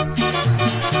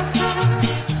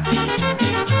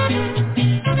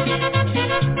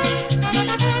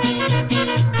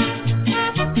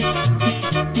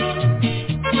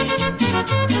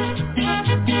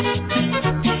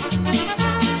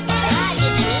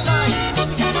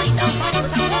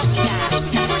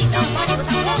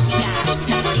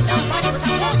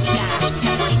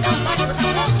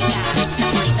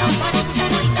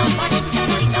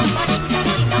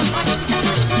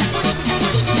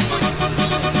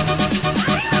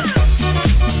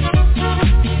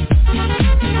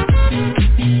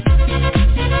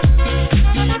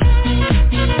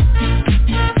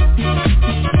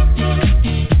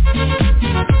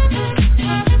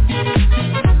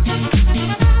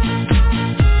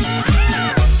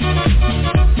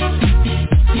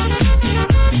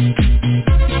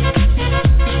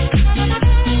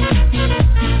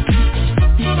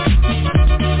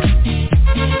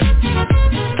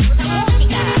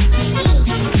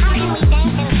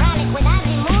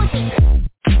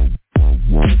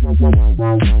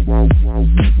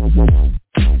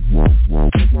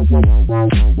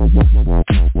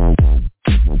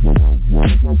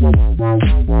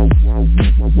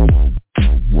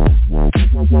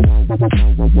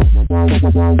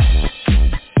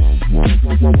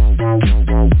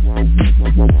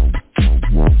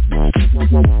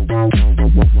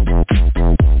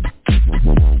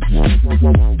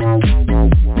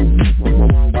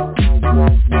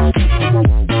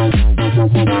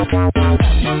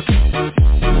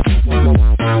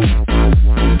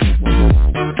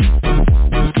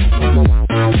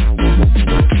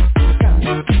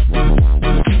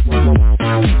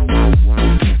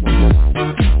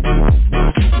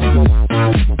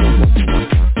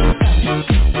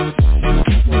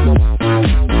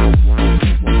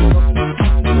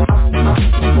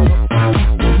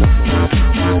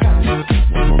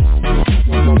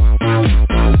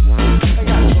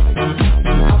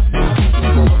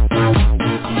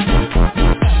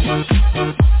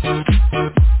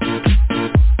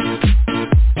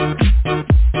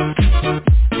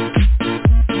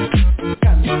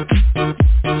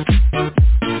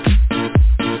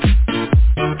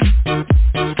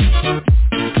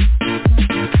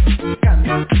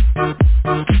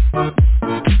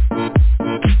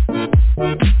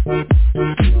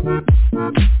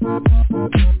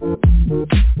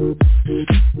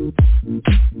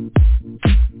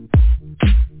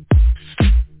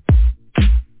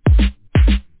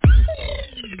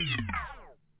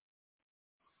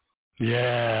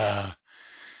 Yeah.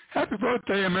 Happy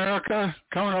birthday, America.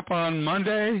 Coming up on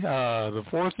Monday, the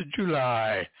 4th of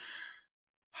July.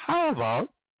 How about,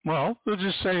 well, we'll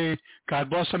just say,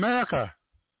 God bless America.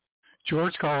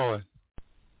 George Carlin.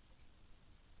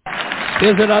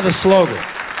 Here's another slogan.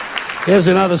 Here's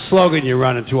another slogan you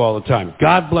run into all the time.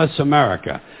 God bless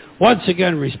America. Once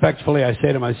again, respectfully, I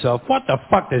say to myself, what the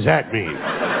fuck does that mean?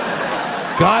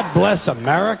 God bless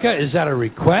America? Is that a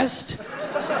request?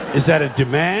 Is that a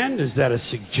demand? Is that a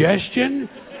suggestion?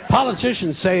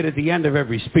 Politicians say it at the end of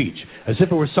every speech, as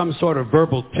if it were some sort of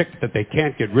verbal tic that they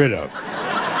can't get rid of.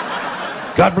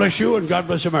 God bless you and God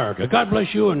bless America. God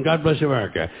bless you and God bless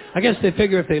America. I guess they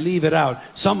figure if they leave it out,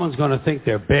 someone's going to think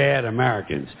they're bad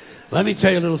Americans. Let me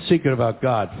tell you a little secret about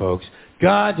God, folks.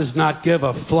 God does not give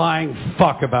a flying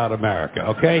fuck about America,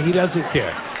 okay? He doesn't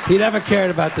care. He never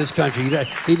cared about this country.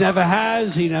 He never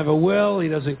has. He never will. He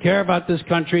doesn't care about this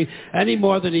country any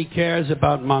more than he cares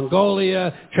about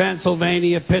Mongolia,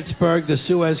 Transylvania, Pittsburgh, the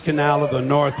Suez Canal, or the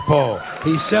North Pole.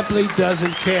 He simply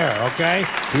doesn't care, okay?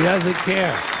 He doesn't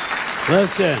care.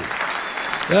 Listen.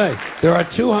 Hey, there are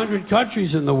 200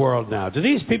 countries in the world now. Do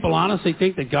these people honestly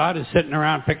think that God is sitting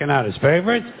around picking out his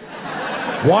favorites?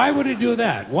 Why would he do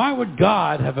that? Why would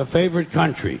God have a favorite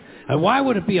country? And why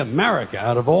would it be America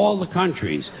out of all the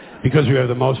countries? Because we have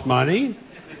the most money?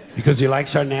 Because he likes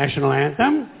our national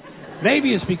anthem?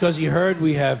 Maybe it's because he heard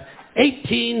we have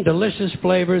 18 delicious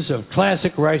flavors of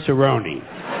classic rice-a-roni.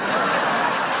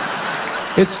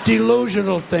 It's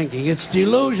delusional thinking. It's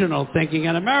delusional thinking,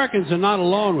 and Americans are not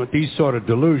alone with these sort of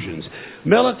delusions.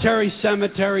 Military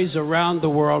cemeteries around the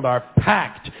world are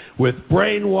packed with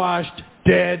brainwashed,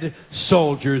 dead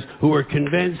soldiers who are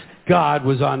convinced God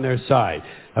was on their side.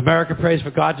 America prays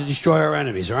for God to destroy our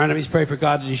enemies. Our enemies pray for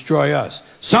God to destroy us.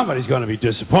 Somebody's going to be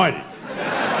disappointed.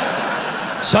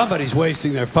 Somebody's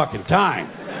wasting their fucking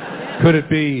time. Could it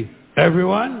be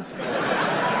everyone?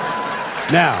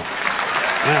 Now.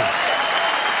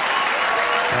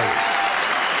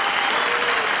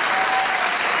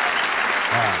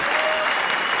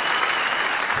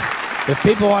 If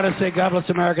people want to say God bless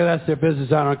America, that's their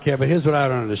business. I don't care. But here's what I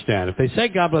don't understand. If they say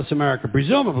God bless America,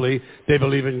 presumably they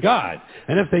believe in God.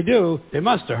 And if they do, they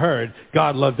must have heard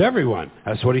God loved everyone.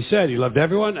 That's what he said. He loved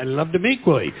everyone and he loved them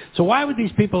equally. So why would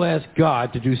these people ask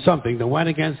God to do something that went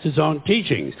against his own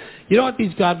teachings? You know what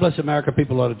these God bless America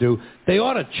people ought to do? They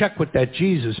ought to check with that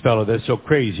Jesus fellow they're so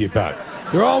crazy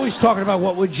about. They're always talking about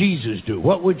what would Jesus do?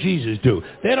 What would Jesus do?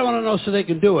 They don't want to know so they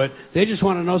can do it. They just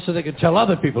want to know so they can tell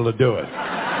other people to do it.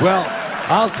 Well,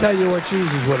 I'll tell you what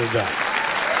Jesus would have done.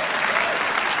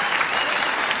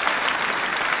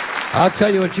 I'll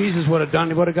tell you what Jesus would have done.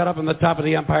 He would have got up on the top of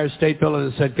the Empire State Building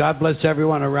and said, God bless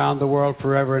everyone around the world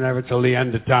forever and ever till the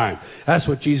end of time. That's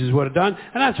what Jesus would have done,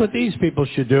 and that's what these people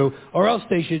should do, or else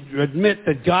they should admit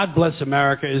that God bless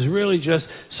America is really just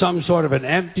some sort of an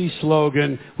empty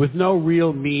slogan with no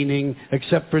real meaning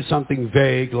except for something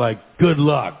vague like good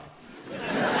luck.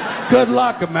 Good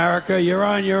luck, America. You're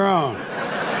on your own,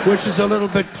 which is a little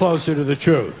bit closer to the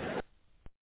truth.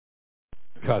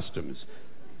 Customs.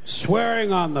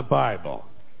 Swearing on the Bible.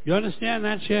 You understand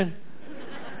that shit?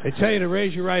 They tell you to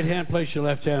raise your right hand, place your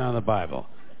left hand on the Bible.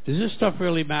 Does this stuff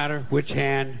really matter? Which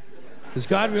hand? Does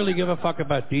God really give a fuck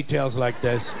about details like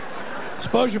this?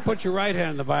 Suppose you put your right hand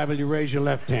on the Bible, you raise your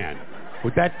left hand.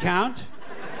 Would that count?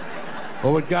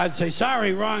 Or would God say,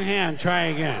 sorry, wrong hand, try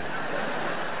again?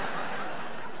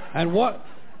 And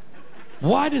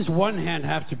why does one hand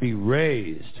have to be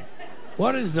raised?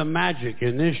 What is the magic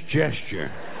in this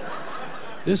gesture?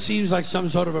 This seems like some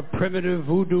sort of a primitive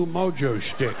voodoo mojo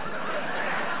shtick.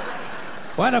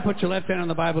 Why not put your left hand on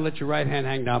the Bible, let your right hand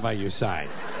hang down by your side?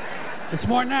 It's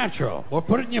more natural. Or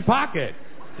put it in your pocket.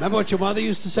 Remember what your mother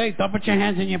used to say? Don't put your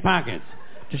hands in your pockets.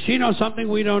 Does she know something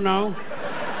we don't know?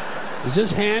 Is this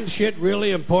hand shit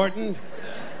really important?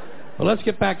 Well, let's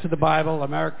get back to the Bible,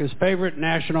 America's favorite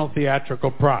national theatrical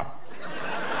prop.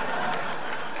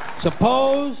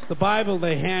 Suppose the Bible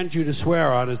they hand you to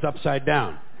swear on is upside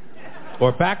down,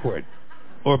 or backward,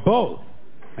 or both,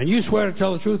 and you swear to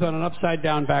tell the truth on an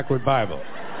upside-down, backward Bible.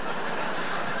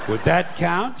 Would that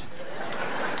count?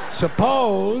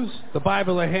 Suppose the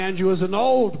Bible they hand you is an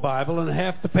old Bible and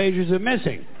half the pages are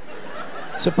missing.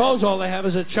 Suppose all they have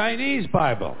is a Chinese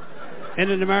Bible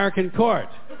in an American court,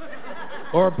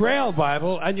 or a Braille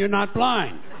Bible and you're not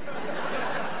blind.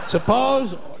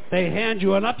 Suppose they hand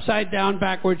you an upside-down,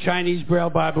 backward Chinese Braille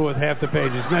Bible with half the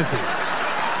pages missing.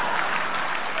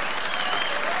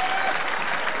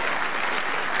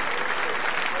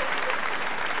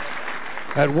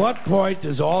 At what point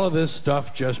does all of this stuff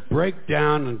just break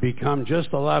down and become just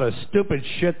a lot of stupid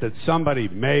shit that somebody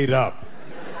made up?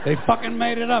 They fucking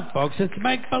made it up, folks. It's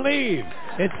make-believe.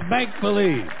 It's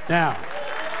make-believe. Now,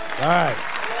 all right.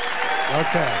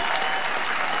 Okay.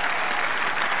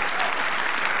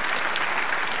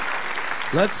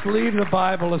 Let's leave the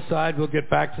Bible aside. We'll get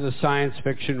back to the science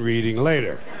fiction reading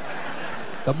later.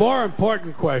 The more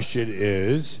important question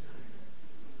is,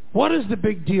 what is the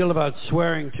big deal about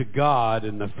swearing to God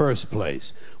in the first place?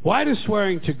 Why does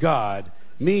swearing to God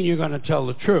mean you're going to tell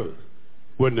the truth?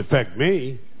 Wouldn't affect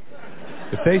me.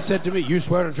 If they said to me, you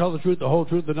swear to tell the truth, the whole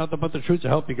truth, and nothing but the truth, so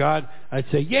help you God, I'd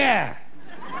say, yeah.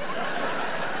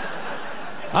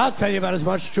 I'll tell you about as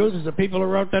much truth as the people who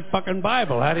wrote that fucking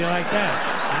Bible. How do you like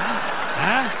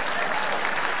that? Huh?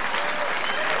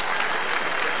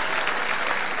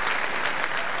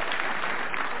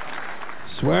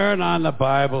 Swearing on the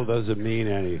Bible doesn't mean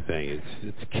anything.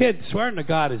 It's kids. Swearing to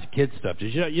God is kid stuff.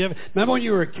 Remember when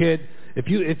you were a kid?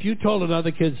 If you told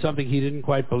another kid something he didn't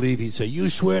quite believe, he'd say,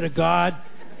 you swear to God?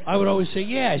 I would always say,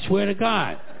 yeah, I swear to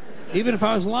God. Even if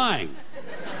I was lying.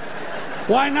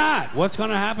 Why not? What's going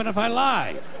to happen if I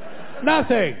lie?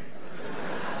 Nothing.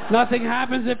 Nothing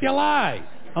happens if you lie.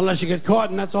 Unless you get caught,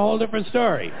 and that's a whole different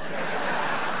story.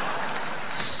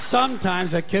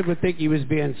 Sometimes a kid would think he was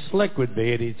being slick with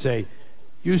me, and he'd say,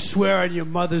 you swear on your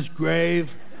mother's grave?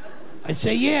 I'd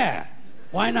say, yeah.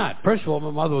 Why not? First of all, my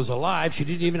mother was alive. She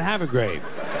didn't even have a grave.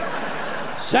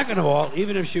 Second of all,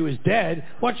 even if she was dead,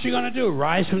 what's she going to do?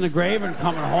 Rise from the grave and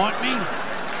come and haunt me?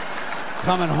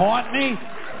 Come and haunt me?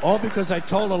 All because I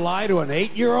told a lie to an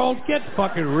 8-year-old? Get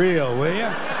fucking real, will you?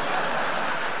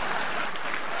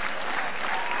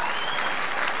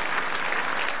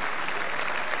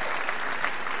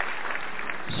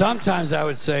 Sometimes I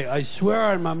would say, I swear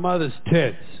on my mother's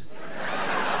tits.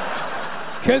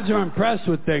 Kids are impressed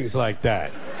with things like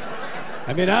that.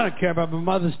 I mean, I don't care about my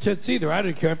mother's tits either. I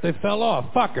didn't care if they fell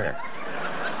off. Fuck her.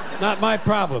 Not my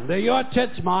problem. They're your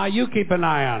tits, Ma. You keep an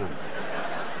eye on them.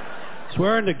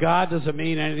 Swearing to God doesn't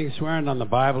mean anything. Swearing on the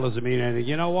Bible doesn't mean anything.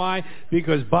 You know why?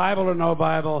 Because Bible or no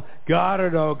Bible, God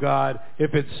or no God,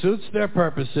 if it suits their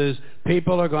purposes,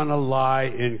 people are going to lie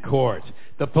in court.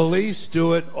 The police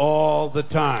do it all the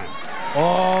time.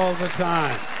 All the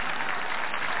time.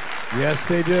 Yes,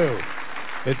 they do.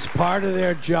 It's part of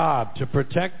their job to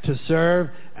protect, to serve,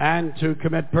 and to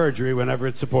commit perjury whenever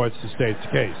it supports the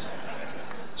state's case.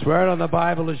 Swearing on the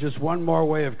Bible is just one more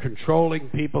way of controlling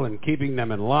people and keeping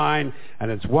them in line,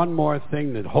 and it's one more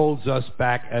thing that holds us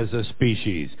back as a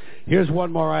species. Here's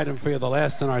one more item for you, the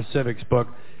last in our civics book,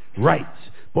 rights.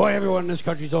 Boy, everyone in this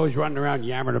country is always running around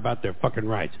yammering about their fucking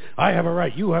rights. I have a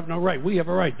right, you have no right, we have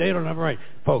a right, they don't have a right.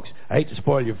 Folks, I hate to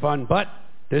spoil your fun, but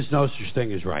there's no such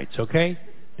thing as rights, okay?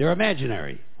 They're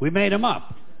imaginary. We made them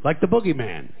up, like the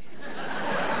boogeyman.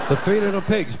 The Three Little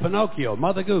Pigs, Pinocchio,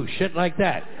 Mother Goose, shit like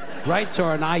that. Rights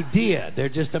are an idea. They're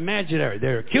just imaginary.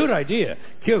 They're a cute idea.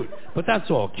 Cute. But that's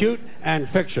all. Cute and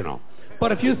fictional.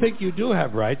 But if you think you do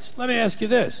have rights, let me ask you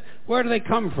this. Where do they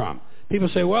come from? People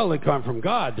say, well, they come from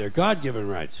God. They're God-given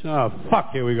rights. Oh,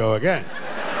 fuck. Here we go again.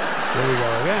 Here we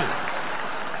go again.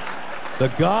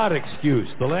 The God excuse.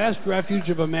 The last refuge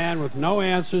of a man with no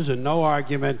answers and no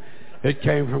argument. It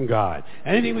came from God.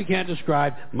 Anything we can't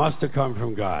describe must have come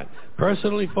from God.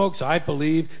 Personally, folks, I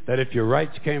believe that if your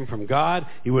rights came from God,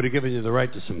 He would have given you the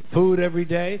right to some food every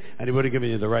day, and He would have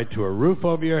given you the right to a roof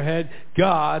over your head.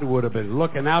 God would have been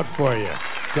looking out for you.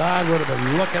 God would have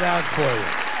been looking out for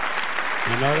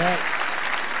you. You know that?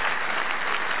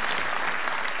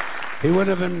 He wouldn't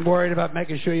have been worried about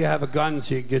making sure you have a gun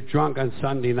so you get drunk on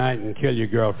Sunday night and kill your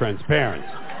girlfriend's parents.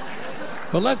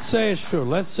 But let's say it's true.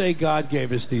 Let's say God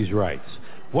gave us these rights.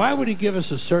 Why would He give us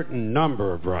a certain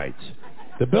number of rights?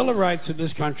 The Bill of Rights in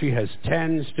this country has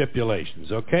 10 stipulations,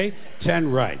 okay?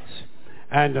 10 rights.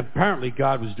 And apparently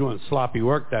God was doing sloppy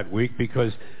work that week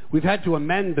because we've had to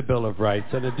amend the Bill of Rights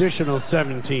an additional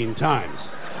 17 times.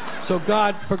 So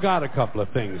God forgot a couple of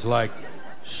things like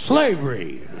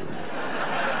slavery.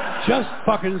 Just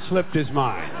fucking slipped His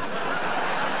mind.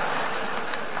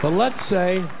 But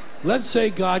let's say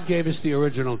God gave us the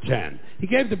original 10. He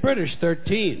gave the British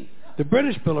 13. The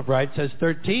British Bill of Rights has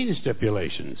 13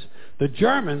 stipulations. The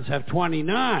Germans have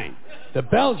 29. The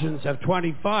Belgians have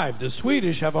 25. The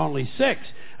Swedish have only 6.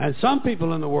 And some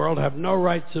people in the world have no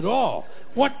rights at all.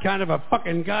 What kind of a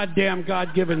fucking goddamn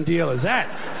God-given deal is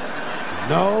that?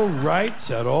 No rights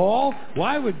at all?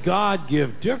 Why would God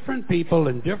give different people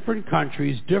in different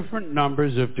countries different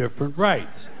numbers of different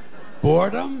rights?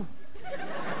 Boredom?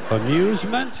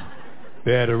 Amusement?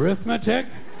 Bad arithmetic?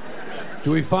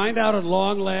 Do we find out at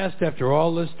long last, after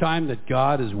all this time, that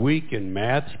God is weak in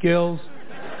math skills?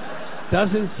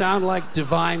 Doesn't sound like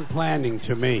divine planning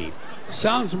to me.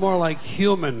 Sounds more like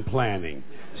human planning.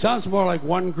 Sounds more like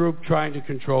one group trying to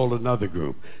control another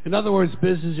group. In other words,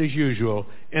 business as usual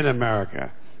in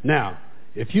America. Now,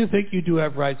 if you think you do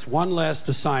have rights, one last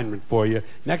assignment for you.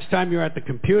 Next time you're at the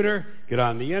computer, get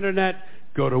on the internet,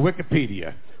 go to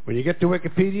Wikipedia. When you get to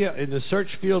Wikipedia, in the search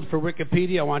field for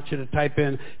Wikipedia, I want you to type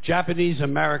in Japanese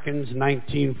Americans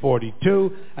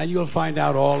 1942, and you'll find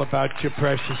out all about your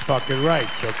precious fucking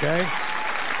rights, okay?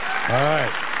 All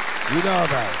right. You know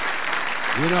about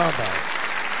it. You know about it.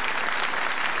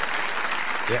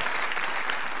 Yeah.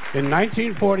 In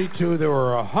 1942, there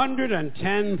were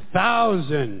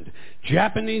 110,000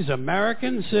 Japanese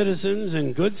American citizens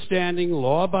and good standing,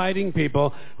 law-abiding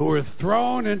people who were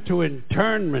thrown into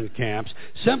internment camps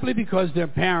simply because their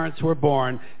parents were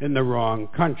born in the wrong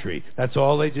country. That's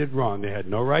all they did wrong. They had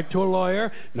no right to a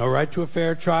lawyer, no right to a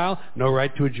fair trial, no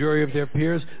right to a jury of their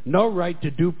peers, no right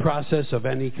to due process of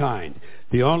any kind.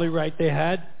 The only right they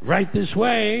had, right this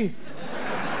way,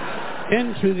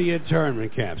 into the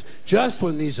internment camps. Just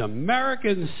when these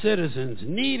American citizens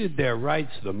needed their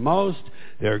rights the most,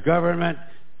 their government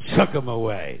took them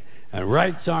away. And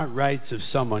rights aren't rights if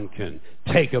someone can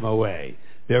take them away.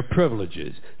 They're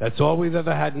privileges. That's all we've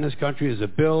ever had in this country is a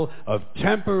bill of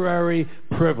temporary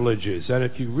privileges. And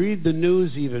if you read the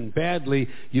news even badly,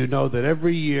 you know that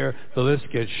every year the list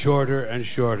gets shorter and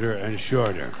shorter and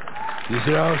shorter. You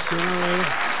see how sooner or later?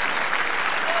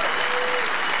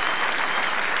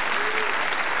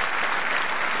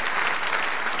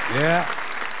 Yeah.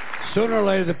 Sooner or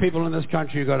later, the people in this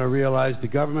country are going to realize the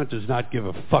government does not give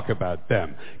a fuck about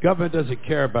them. Government doesn't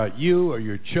care about you or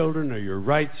your children or your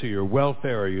rights or your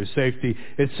welfare or your safety.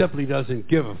 It simply doesn't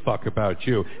give a fuck about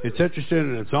you. It's interested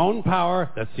in its own power.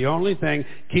 That's the only thing,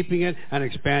 keeping it and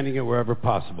expanding it wherever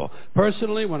possible.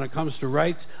 Personally, when it comes to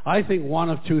rights, I think one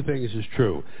of two things is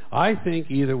true. I think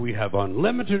either we have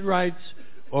unlimited rights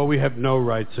or we have no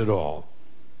rights at all.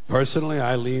 Personally,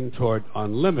 I lean toward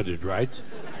unlimited rights.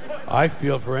 I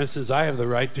feel, for instance, I have the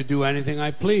right to do anything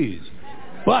I please.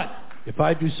 But if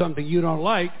I do something you don't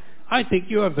like, I think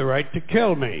you have the right to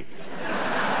kill me.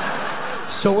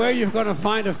 So where are you going to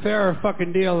find a fairer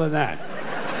fucking deal than that?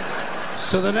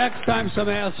 So the next time some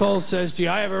asshole says, gee,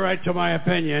 I have a right to my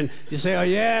opinion, you say, oh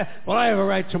yeah? Well, I have a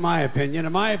right to my opinion,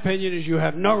 and my opinion is you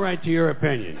have no right to your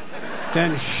opinion.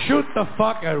 Then shoot the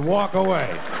fuck and walk away.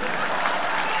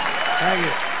 Thank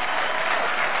you.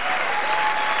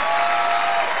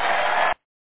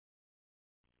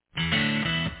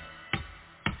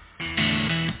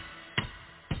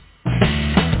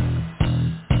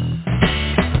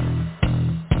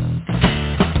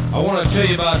 I want to tell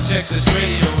you about Texas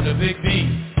radio and the Big B.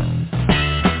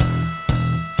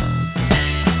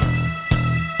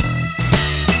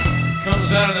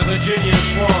 Comes out of the Virginia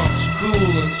swamps,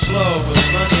 cool and slow with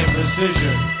money and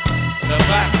precision, and a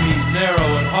backbeat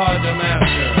narrow and hard to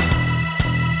master.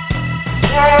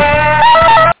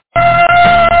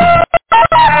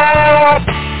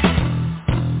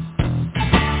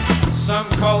 Some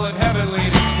call it heavenly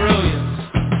in its brilliance,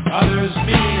 others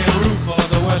mean and rueful of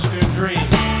the Western dream.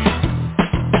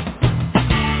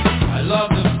 I love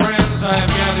the friends I have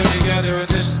gathered together in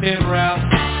this thin route.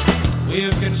 We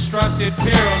have constructed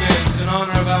pyramids in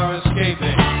honor of our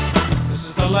escaping. This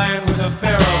is the land where the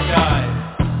Pharaoh died.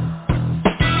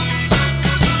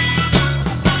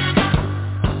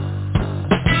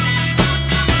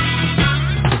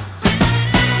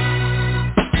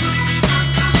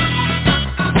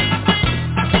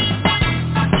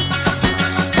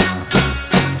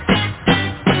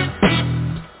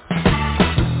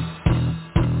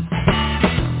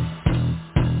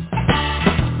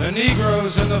 The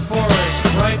Negroes in the forest,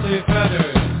 brightly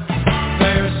feathered,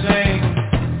 they are saying,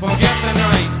 forget the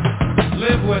night,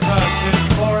 live with us in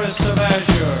forests of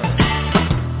azure.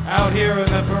 Out here in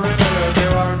the perimeter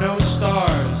there are no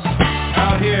stars.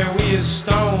 Out here we is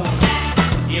stone,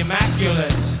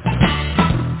 immaculate.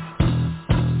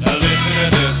 Now listen to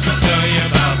this, I'll tell you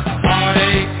about the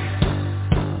heartache.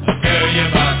 I'll tell you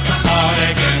about the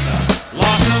heartache and the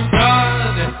loss of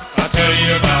God. I'll tell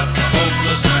you about the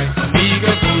hopeless night, the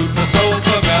meager food the soul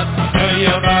forgot. I'll tell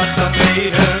you about the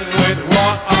maiden with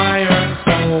wrought iron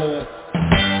soul.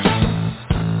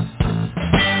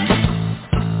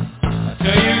 I'll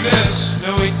tell you this,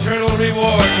 no eternal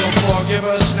reward will forgive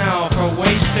us now for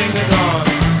wasting the dawn.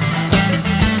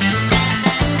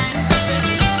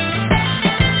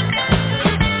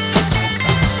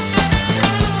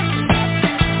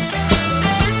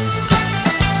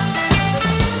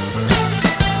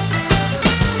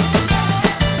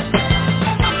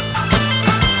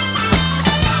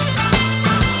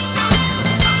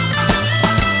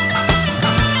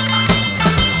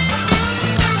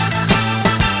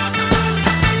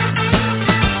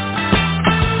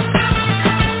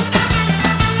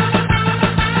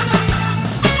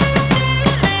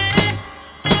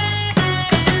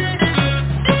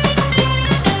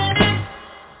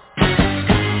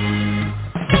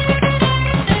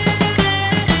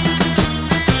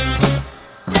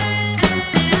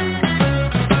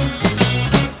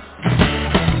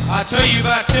 I tell you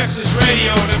about Texas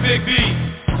radio and a big beat.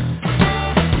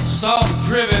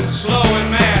 Soft-driven, slow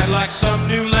and mad like some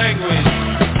new language.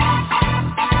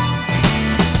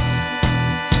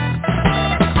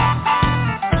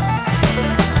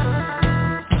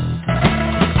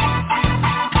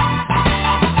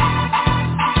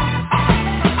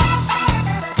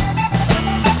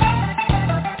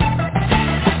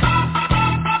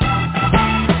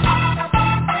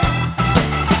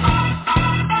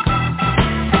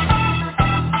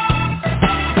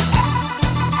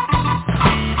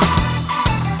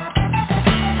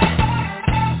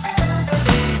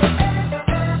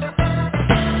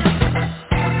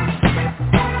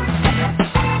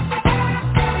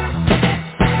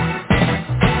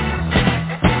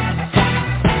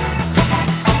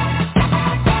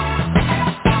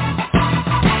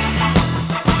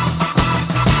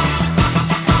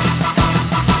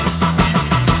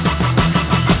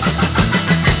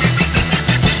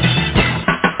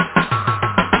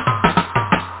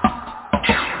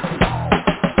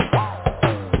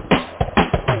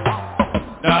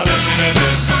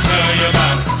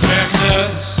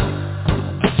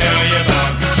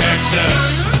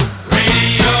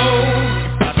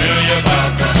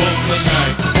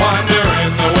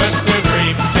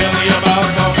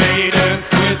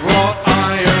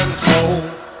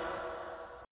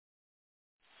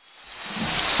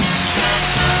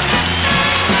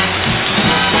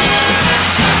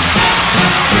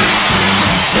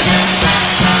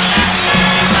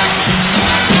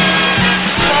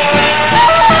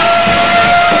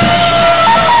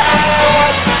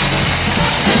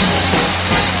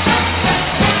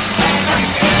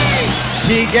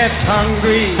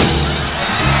 Hungry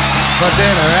for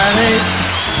dinner at 8.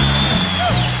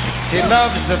 She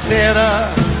loves the theater,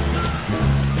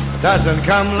 doesn't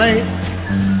come late.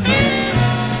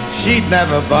 She'd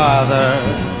never bother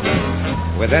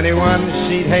with anyone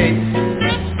she'd hate.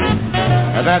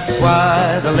 And that's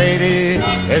why the lady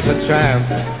is a tramp.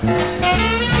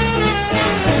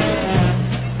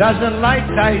 Doesn't like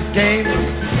dice games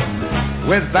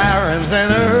with barons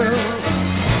and earls.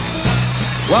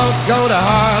 Won't go to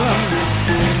Harlem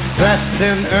dressed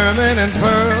in ermine and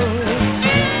pearls.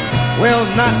 Will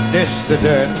not dish the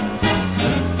dirt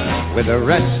with the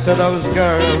rest of those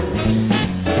girls.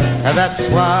 And that's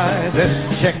why this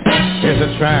chick is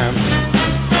a tramp.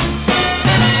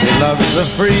 She loves the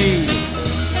free,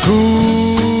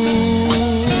 cool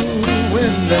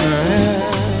wind in her hair.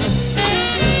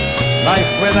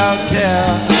 Life without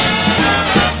care.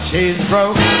 She's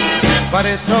broke, but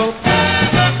it's hope.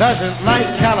 Doesn't like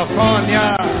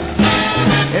California.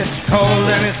 It's cold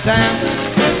and it's damp.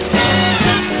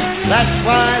 That's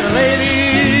why the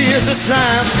lady is a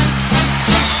tramp.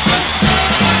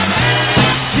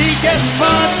 She gets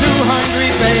far too hungry,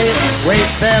 babe.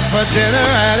 Waits there for dinner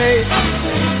at 8.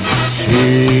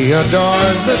 She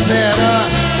adores the theater,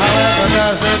 however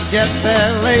doesn't get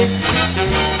there late.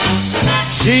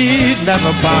 She'd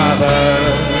never bother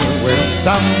with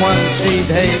someone she'd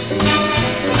hate.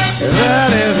 That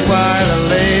is why the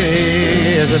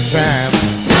lady is a tramp.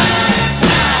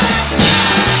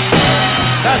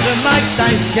 Doesn't like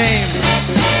dice games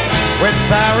with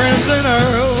barons and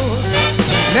earls.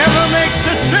 Never makes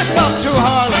a trip up to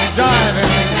Harlem driving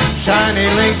shiny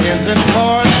Lincolns and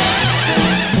Fords.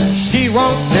 She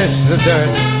won't dish the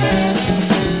dirt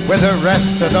with the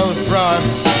rest of those broads.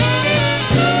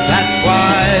 That's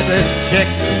why this chick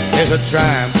is a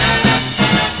tramp.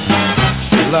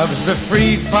 Loves the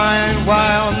free, fine,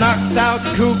 wild, knocked out,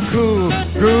 cuckoo,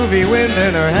 groovy wind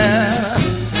in her hair.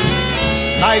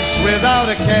 Nights without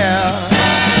a care.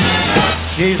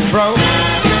 She's broke,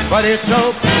 but it's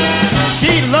hope.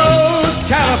 She loves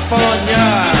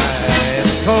California.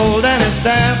 It's cold and it's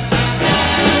damp.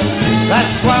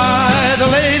 That's why the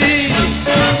lady.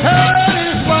 That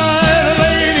is why the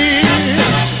lady.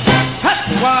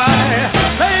 That's why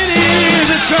lady is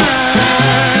a tramp.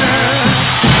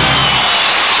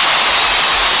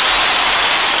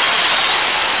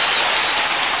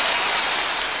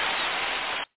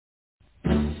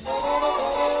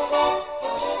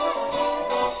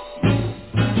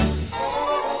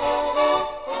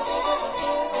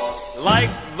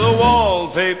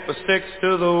 Wallpaper sticks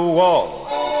to the wall,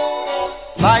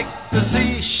 like the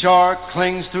seashore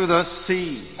clings to the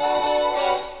sea,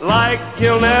 like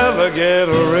you'll never get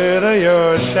rid of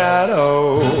your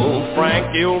shadow,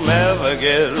 Frank, you'll never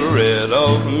get rid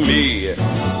of me.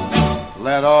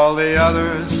 Let all the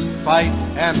others fight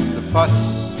and fuss,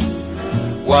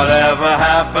 whatever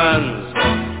happens,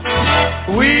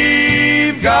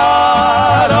 we've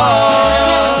got us.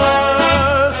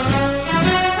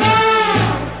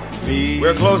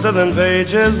 We're closer closer than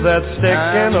pages that stick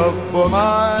in a book.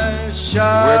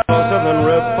 We're closer than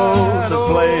ripples that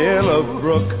play in a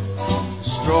brook.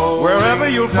 Wherever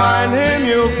you find him,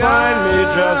 you'll find me,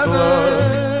 just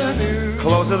look.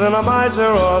 Closer than a miser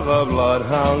or the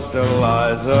bloodhound still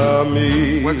lies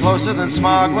me. We're closer than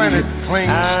smog when it clings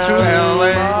to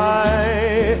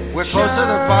L.A. We're closer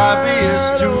than Bobby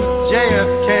is to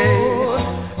JFK.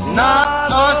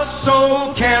 Not a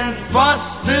soul can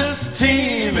bust this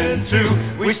team in two.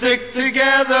 We stick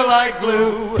together like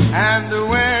glue. And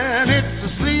when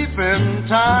it's a sleeping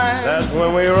time, that's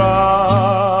when we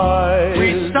rise.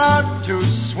 We start to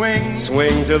swing,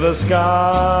 swing to the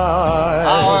sky.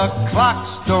 Our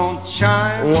clocks don't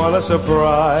chime. Want a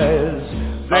surprise?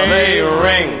 They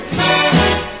ring.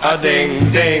 A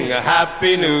ding ding, a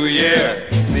happy new year.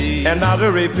 And now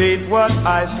to repeat what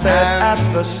I said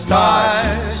at the start,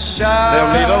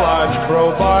 they'll need a large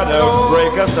crowbar to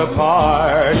break us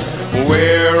apart.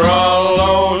 We're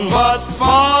alone but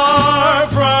far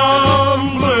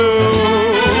from blue.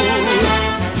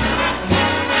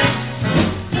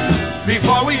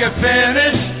 Before we get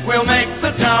finished, we'll make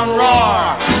the town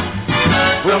roar.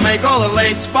 We'll make all the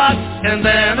late spots and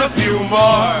then a few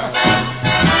more.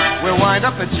 We'll wind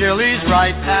up at Chili's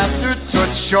right after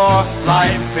Toots Shore.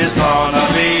 Life is gonna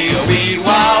be a wee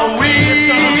wow wee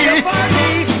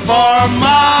for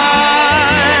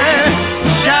my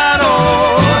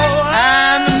shadow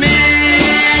and me.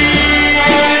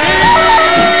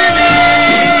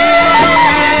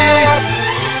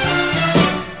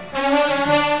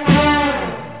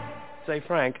 Say,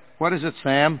 Frank. What is it,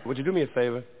 Sam? Would you do me a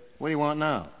favor? What do you want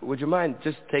now? Would you mind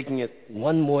just taking it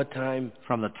one more time?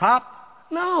 From the top?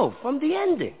 No, from the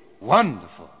ending.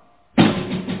 Wonderful. And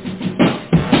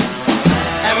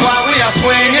while we are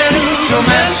swinging, to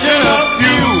mention a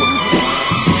few,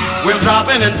 we'll drop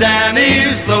in at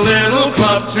Danny's, the little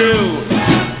club too.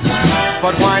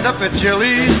 But wind up at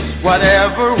Chili's,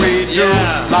 whatever we do,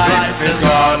 life is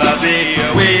gonna be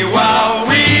a wee wow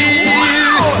wee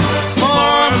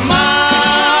for my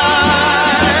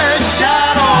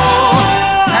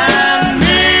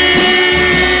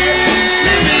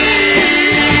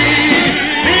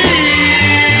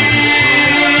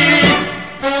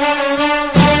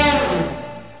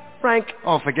Frank.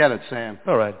 Oh, forget it, Sam.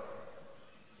 All right.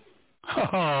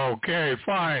 Okay,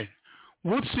 fine.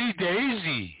 Whoopsie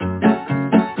daisy.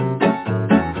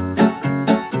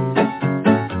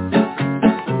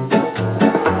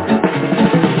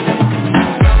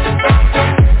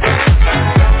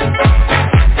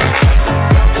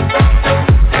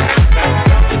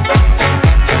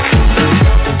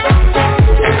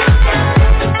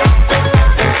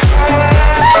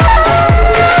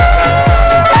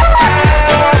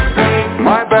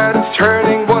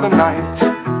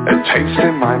 Taste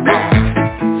in my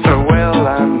mouth, so well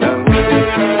I know.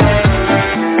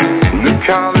 New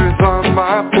colors on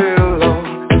my pillow,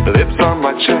 lips on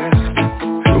my chest.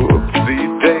 Whoopsie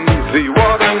daisy,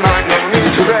 what a night, no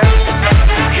need to rest.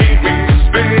 Keep me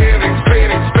spinning,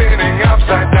 spinning, spinning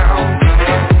upside down.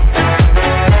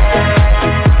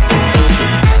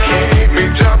 Keep me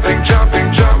jumping, jumping,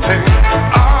 jumping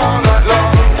all night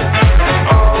long,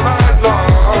 all night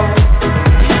long.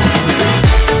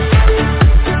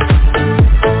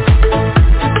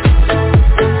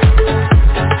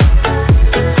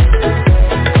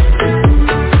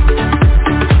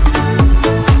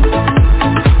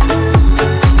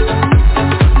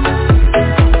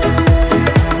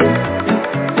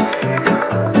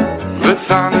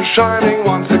 Shining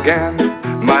once again,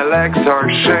 my legs are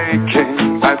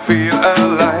shaking, I feel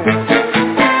alive.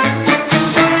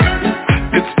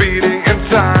 It's beating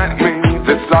inside me,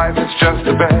 this life is just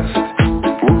the best.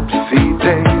 Whoopsie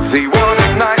daisy, what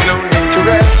a night, no need to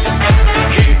rest.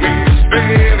 Keep me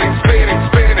spinning, spinning,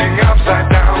 spinning upside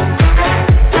down.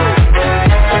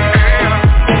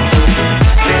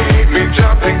 And keep me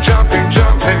jumping, jumping,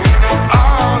 jumping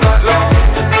all night long,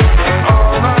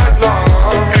 all night long.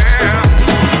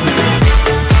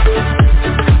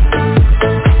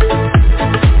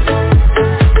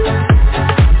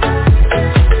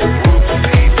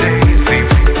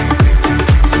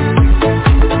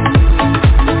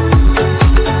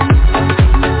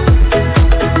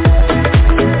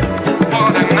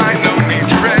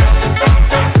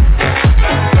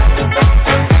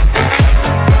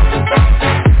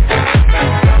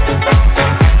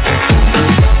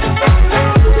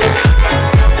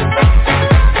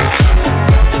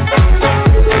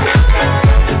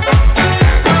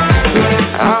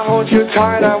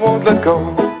 Tight, I won't let go.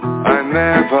 I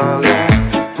never let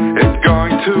it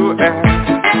going to end.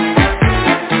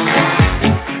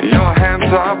 Your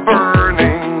hands are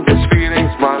burning. This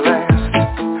feeling's my last.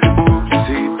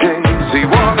 Whoopsie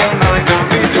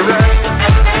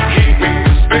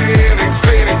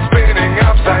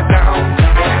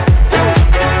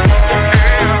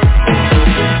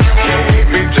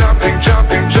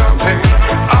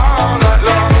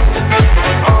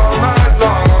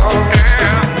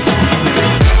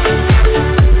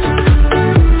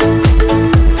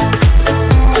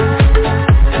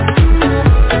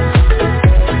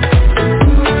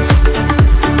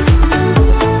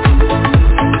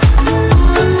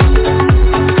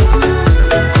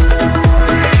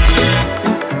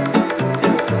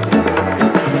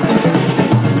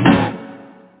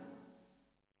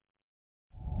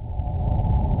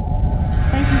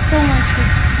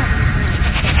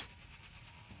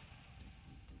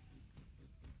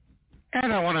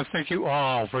And I want to thank you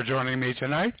all for joining me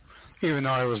tonight, even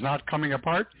though I was not coming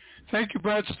apart. Thank you,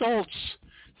 Brad Stoltz.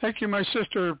 Thank you, my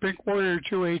sister, Pink Warrior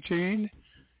 218.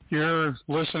 You're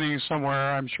listening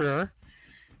somewhere, I'm sure.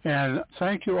 And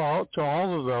thank you all to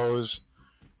all of those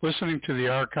listening to the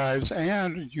archives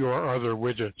and your other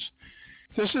widgets.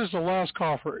 This is the last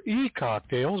call for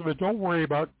e-cocktails, but don't worry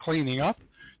about cleaning up.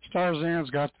 Starzan's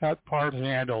got that part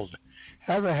handled.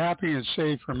 Have a happy and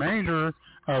safe remainder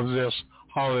of this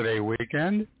holiday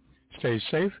weekend. Stay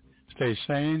safe, stay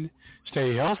sane,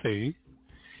 stay healthy,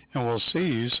 and we'll see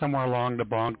you somewhere along the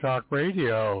Bonk Talk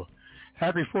Radio.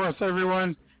 Happy 4th,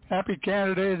 everyone. Happy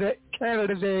Canada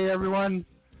Day, everyone.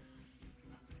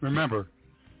 Remember,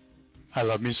 I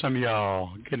love me some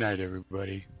y'all. Good night,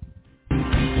 everybody.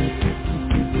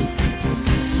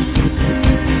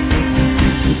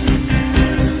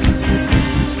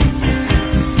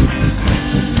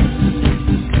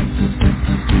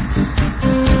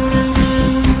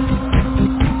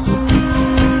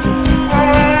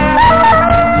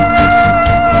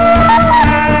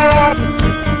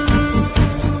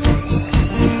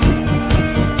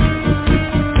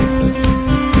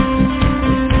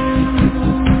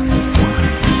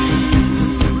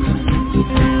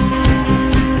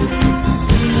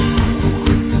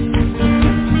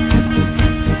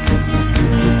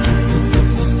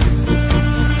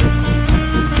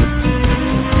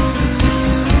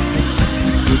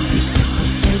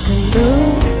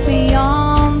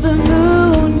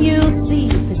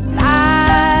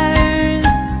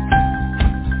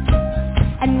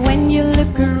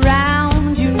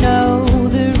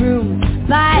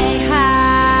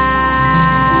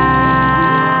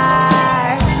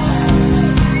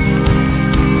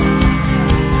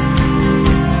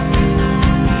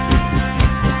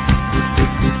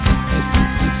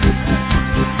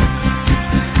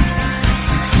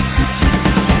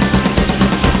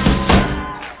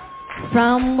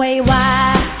 From way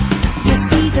wide, you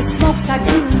see the smoke start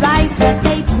to rise as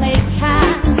they play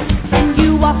cat, and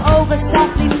you walk over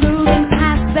softly moving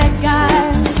past that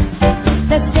guy.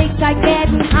 The stakes are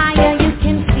getting higher, you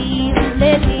can feel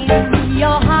it in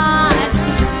your heart.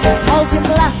 Hold your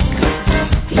bluff,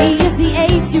 he is the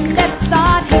ace you never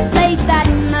thought he played that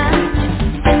much,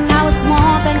 and now it's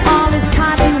more than all his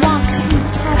cards he wants to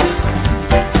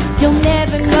touch. You'll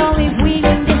never know if we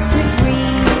can disagree.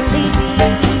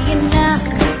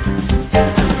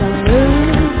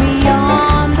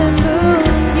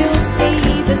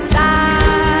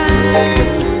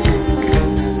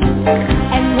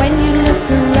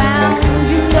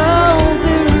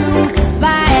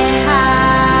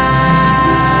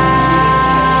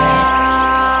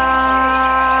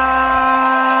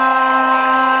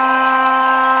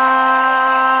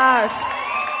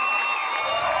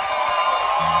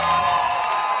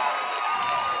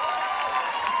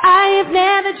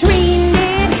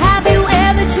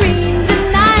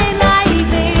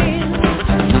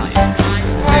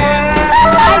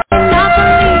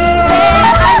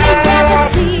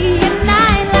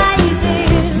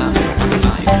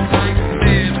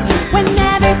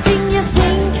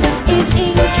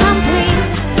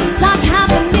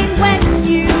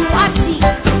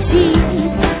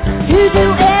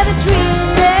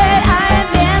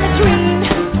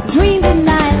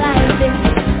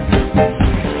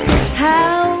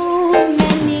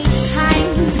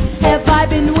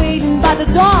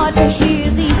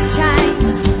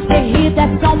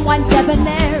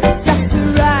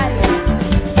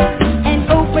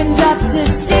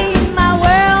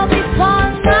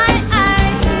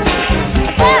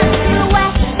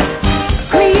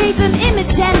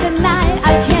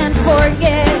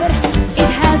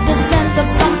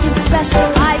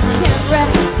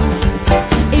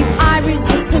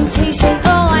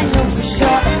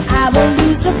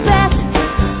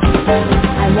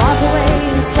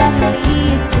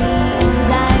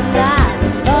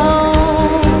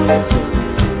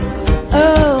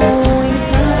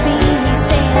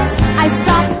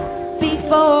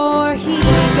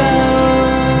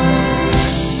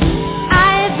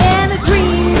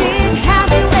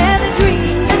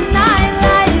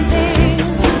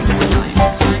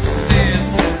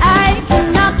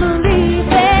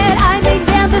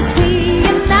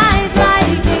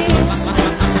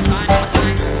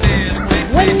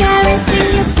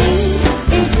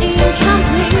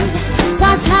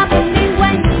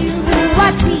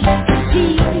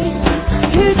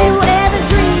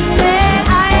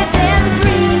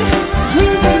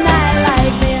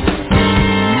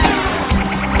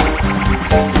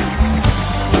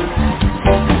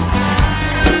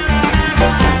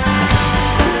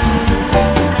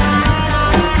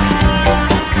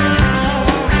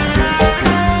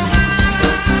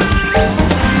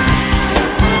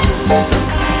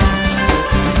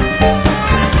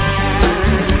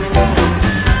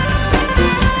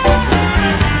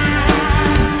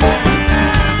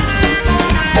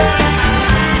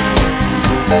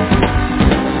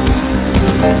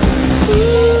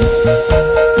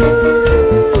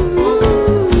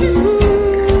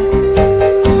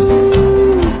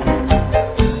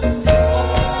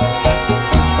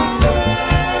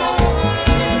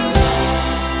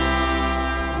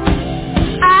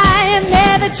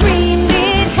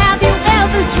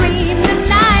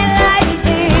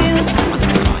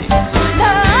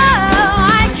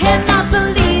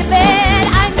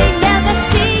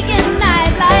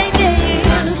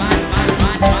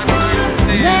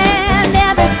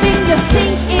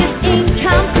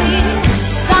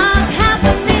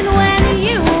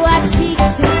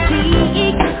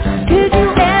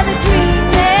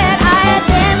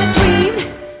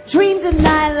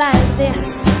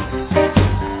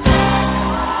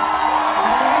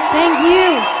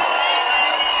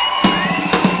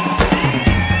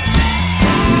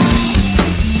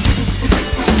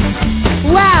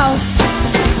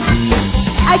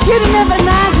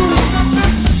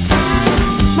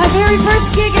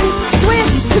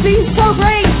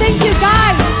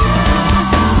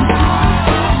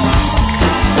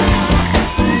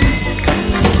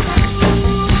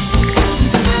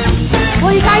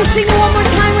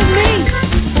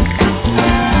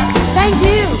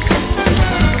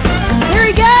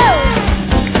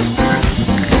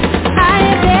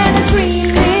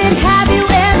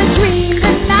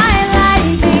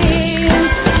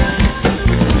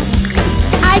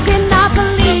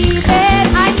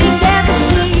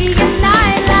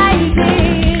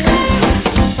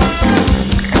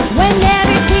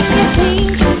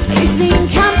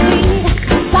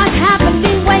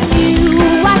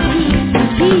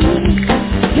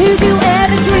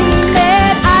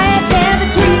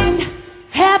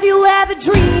 ever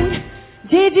dreamed?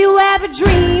 Did you ever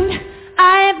dream?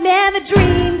 I have never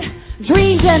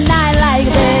dreamed a night like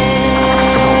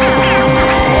this.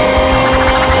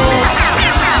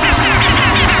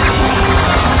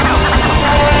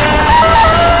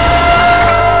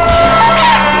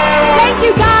 Thank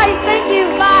you guys, thank you,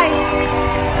 bye.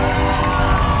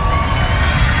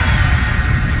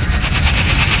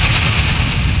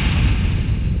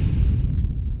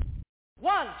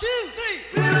 One, two,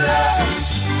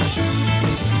 three.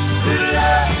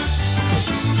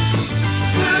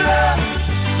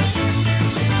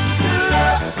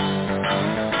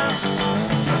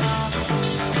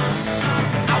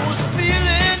 I was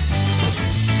feeling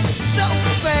so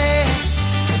bad.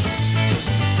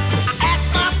 I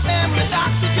asked my family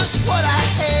doctor just what I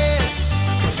had.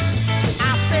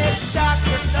 I said,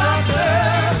 Doctor,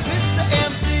 Mr.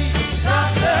 MC,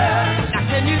 Doctor, now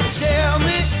can you tell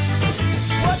me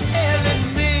what's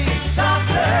ailing me,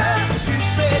 Doctor? You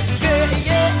said,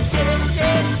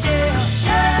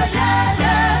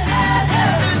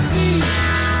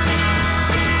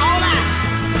 all I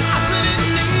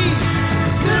really need,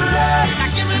 good love. Now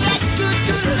give me that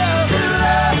good love.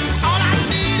 All I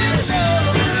need is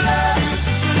love.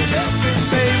 Good love,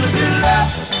 baby, good love.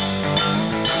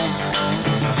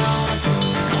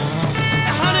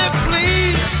 Now, honey,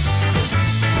 please,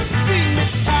 treat me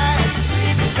tight.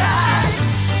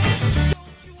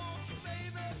 Don't you want your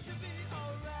baby to be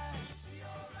alright?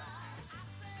 I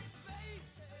said, baby,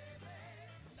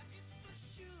 now it's for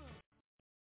sure.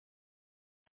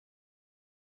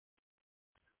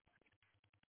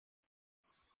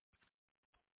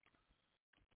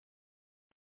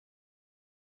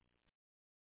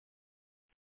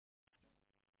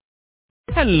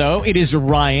 Hello, it is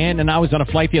Ryan, and I was on a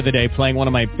flight the other day playing one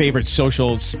of my favorite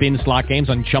social spin slot games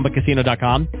on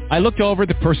ChumbaCasino.com. I looked over at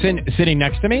the person sitting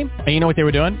next to me, and you know what they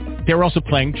were doing? They were also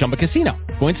playing Chumba Casino.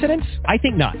 Coincidence? I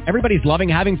think not. Everybody's loving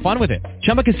having fun with it.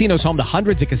 Chumba Casino is home to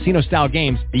hundreds of casino-style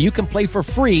games that you can play for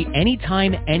free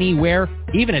anytime, anywhere,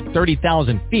 even at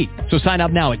 30,000 feet. So sign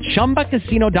up now at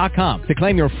ChumbaCasino.com to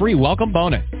claim your free welcome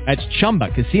bonus. That's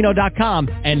ChumbaCasino.com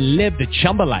and live the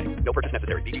Chumba life. No purchase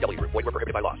necessary. VGW. Void where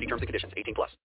prohibited by law. See terms and conditions. 18+.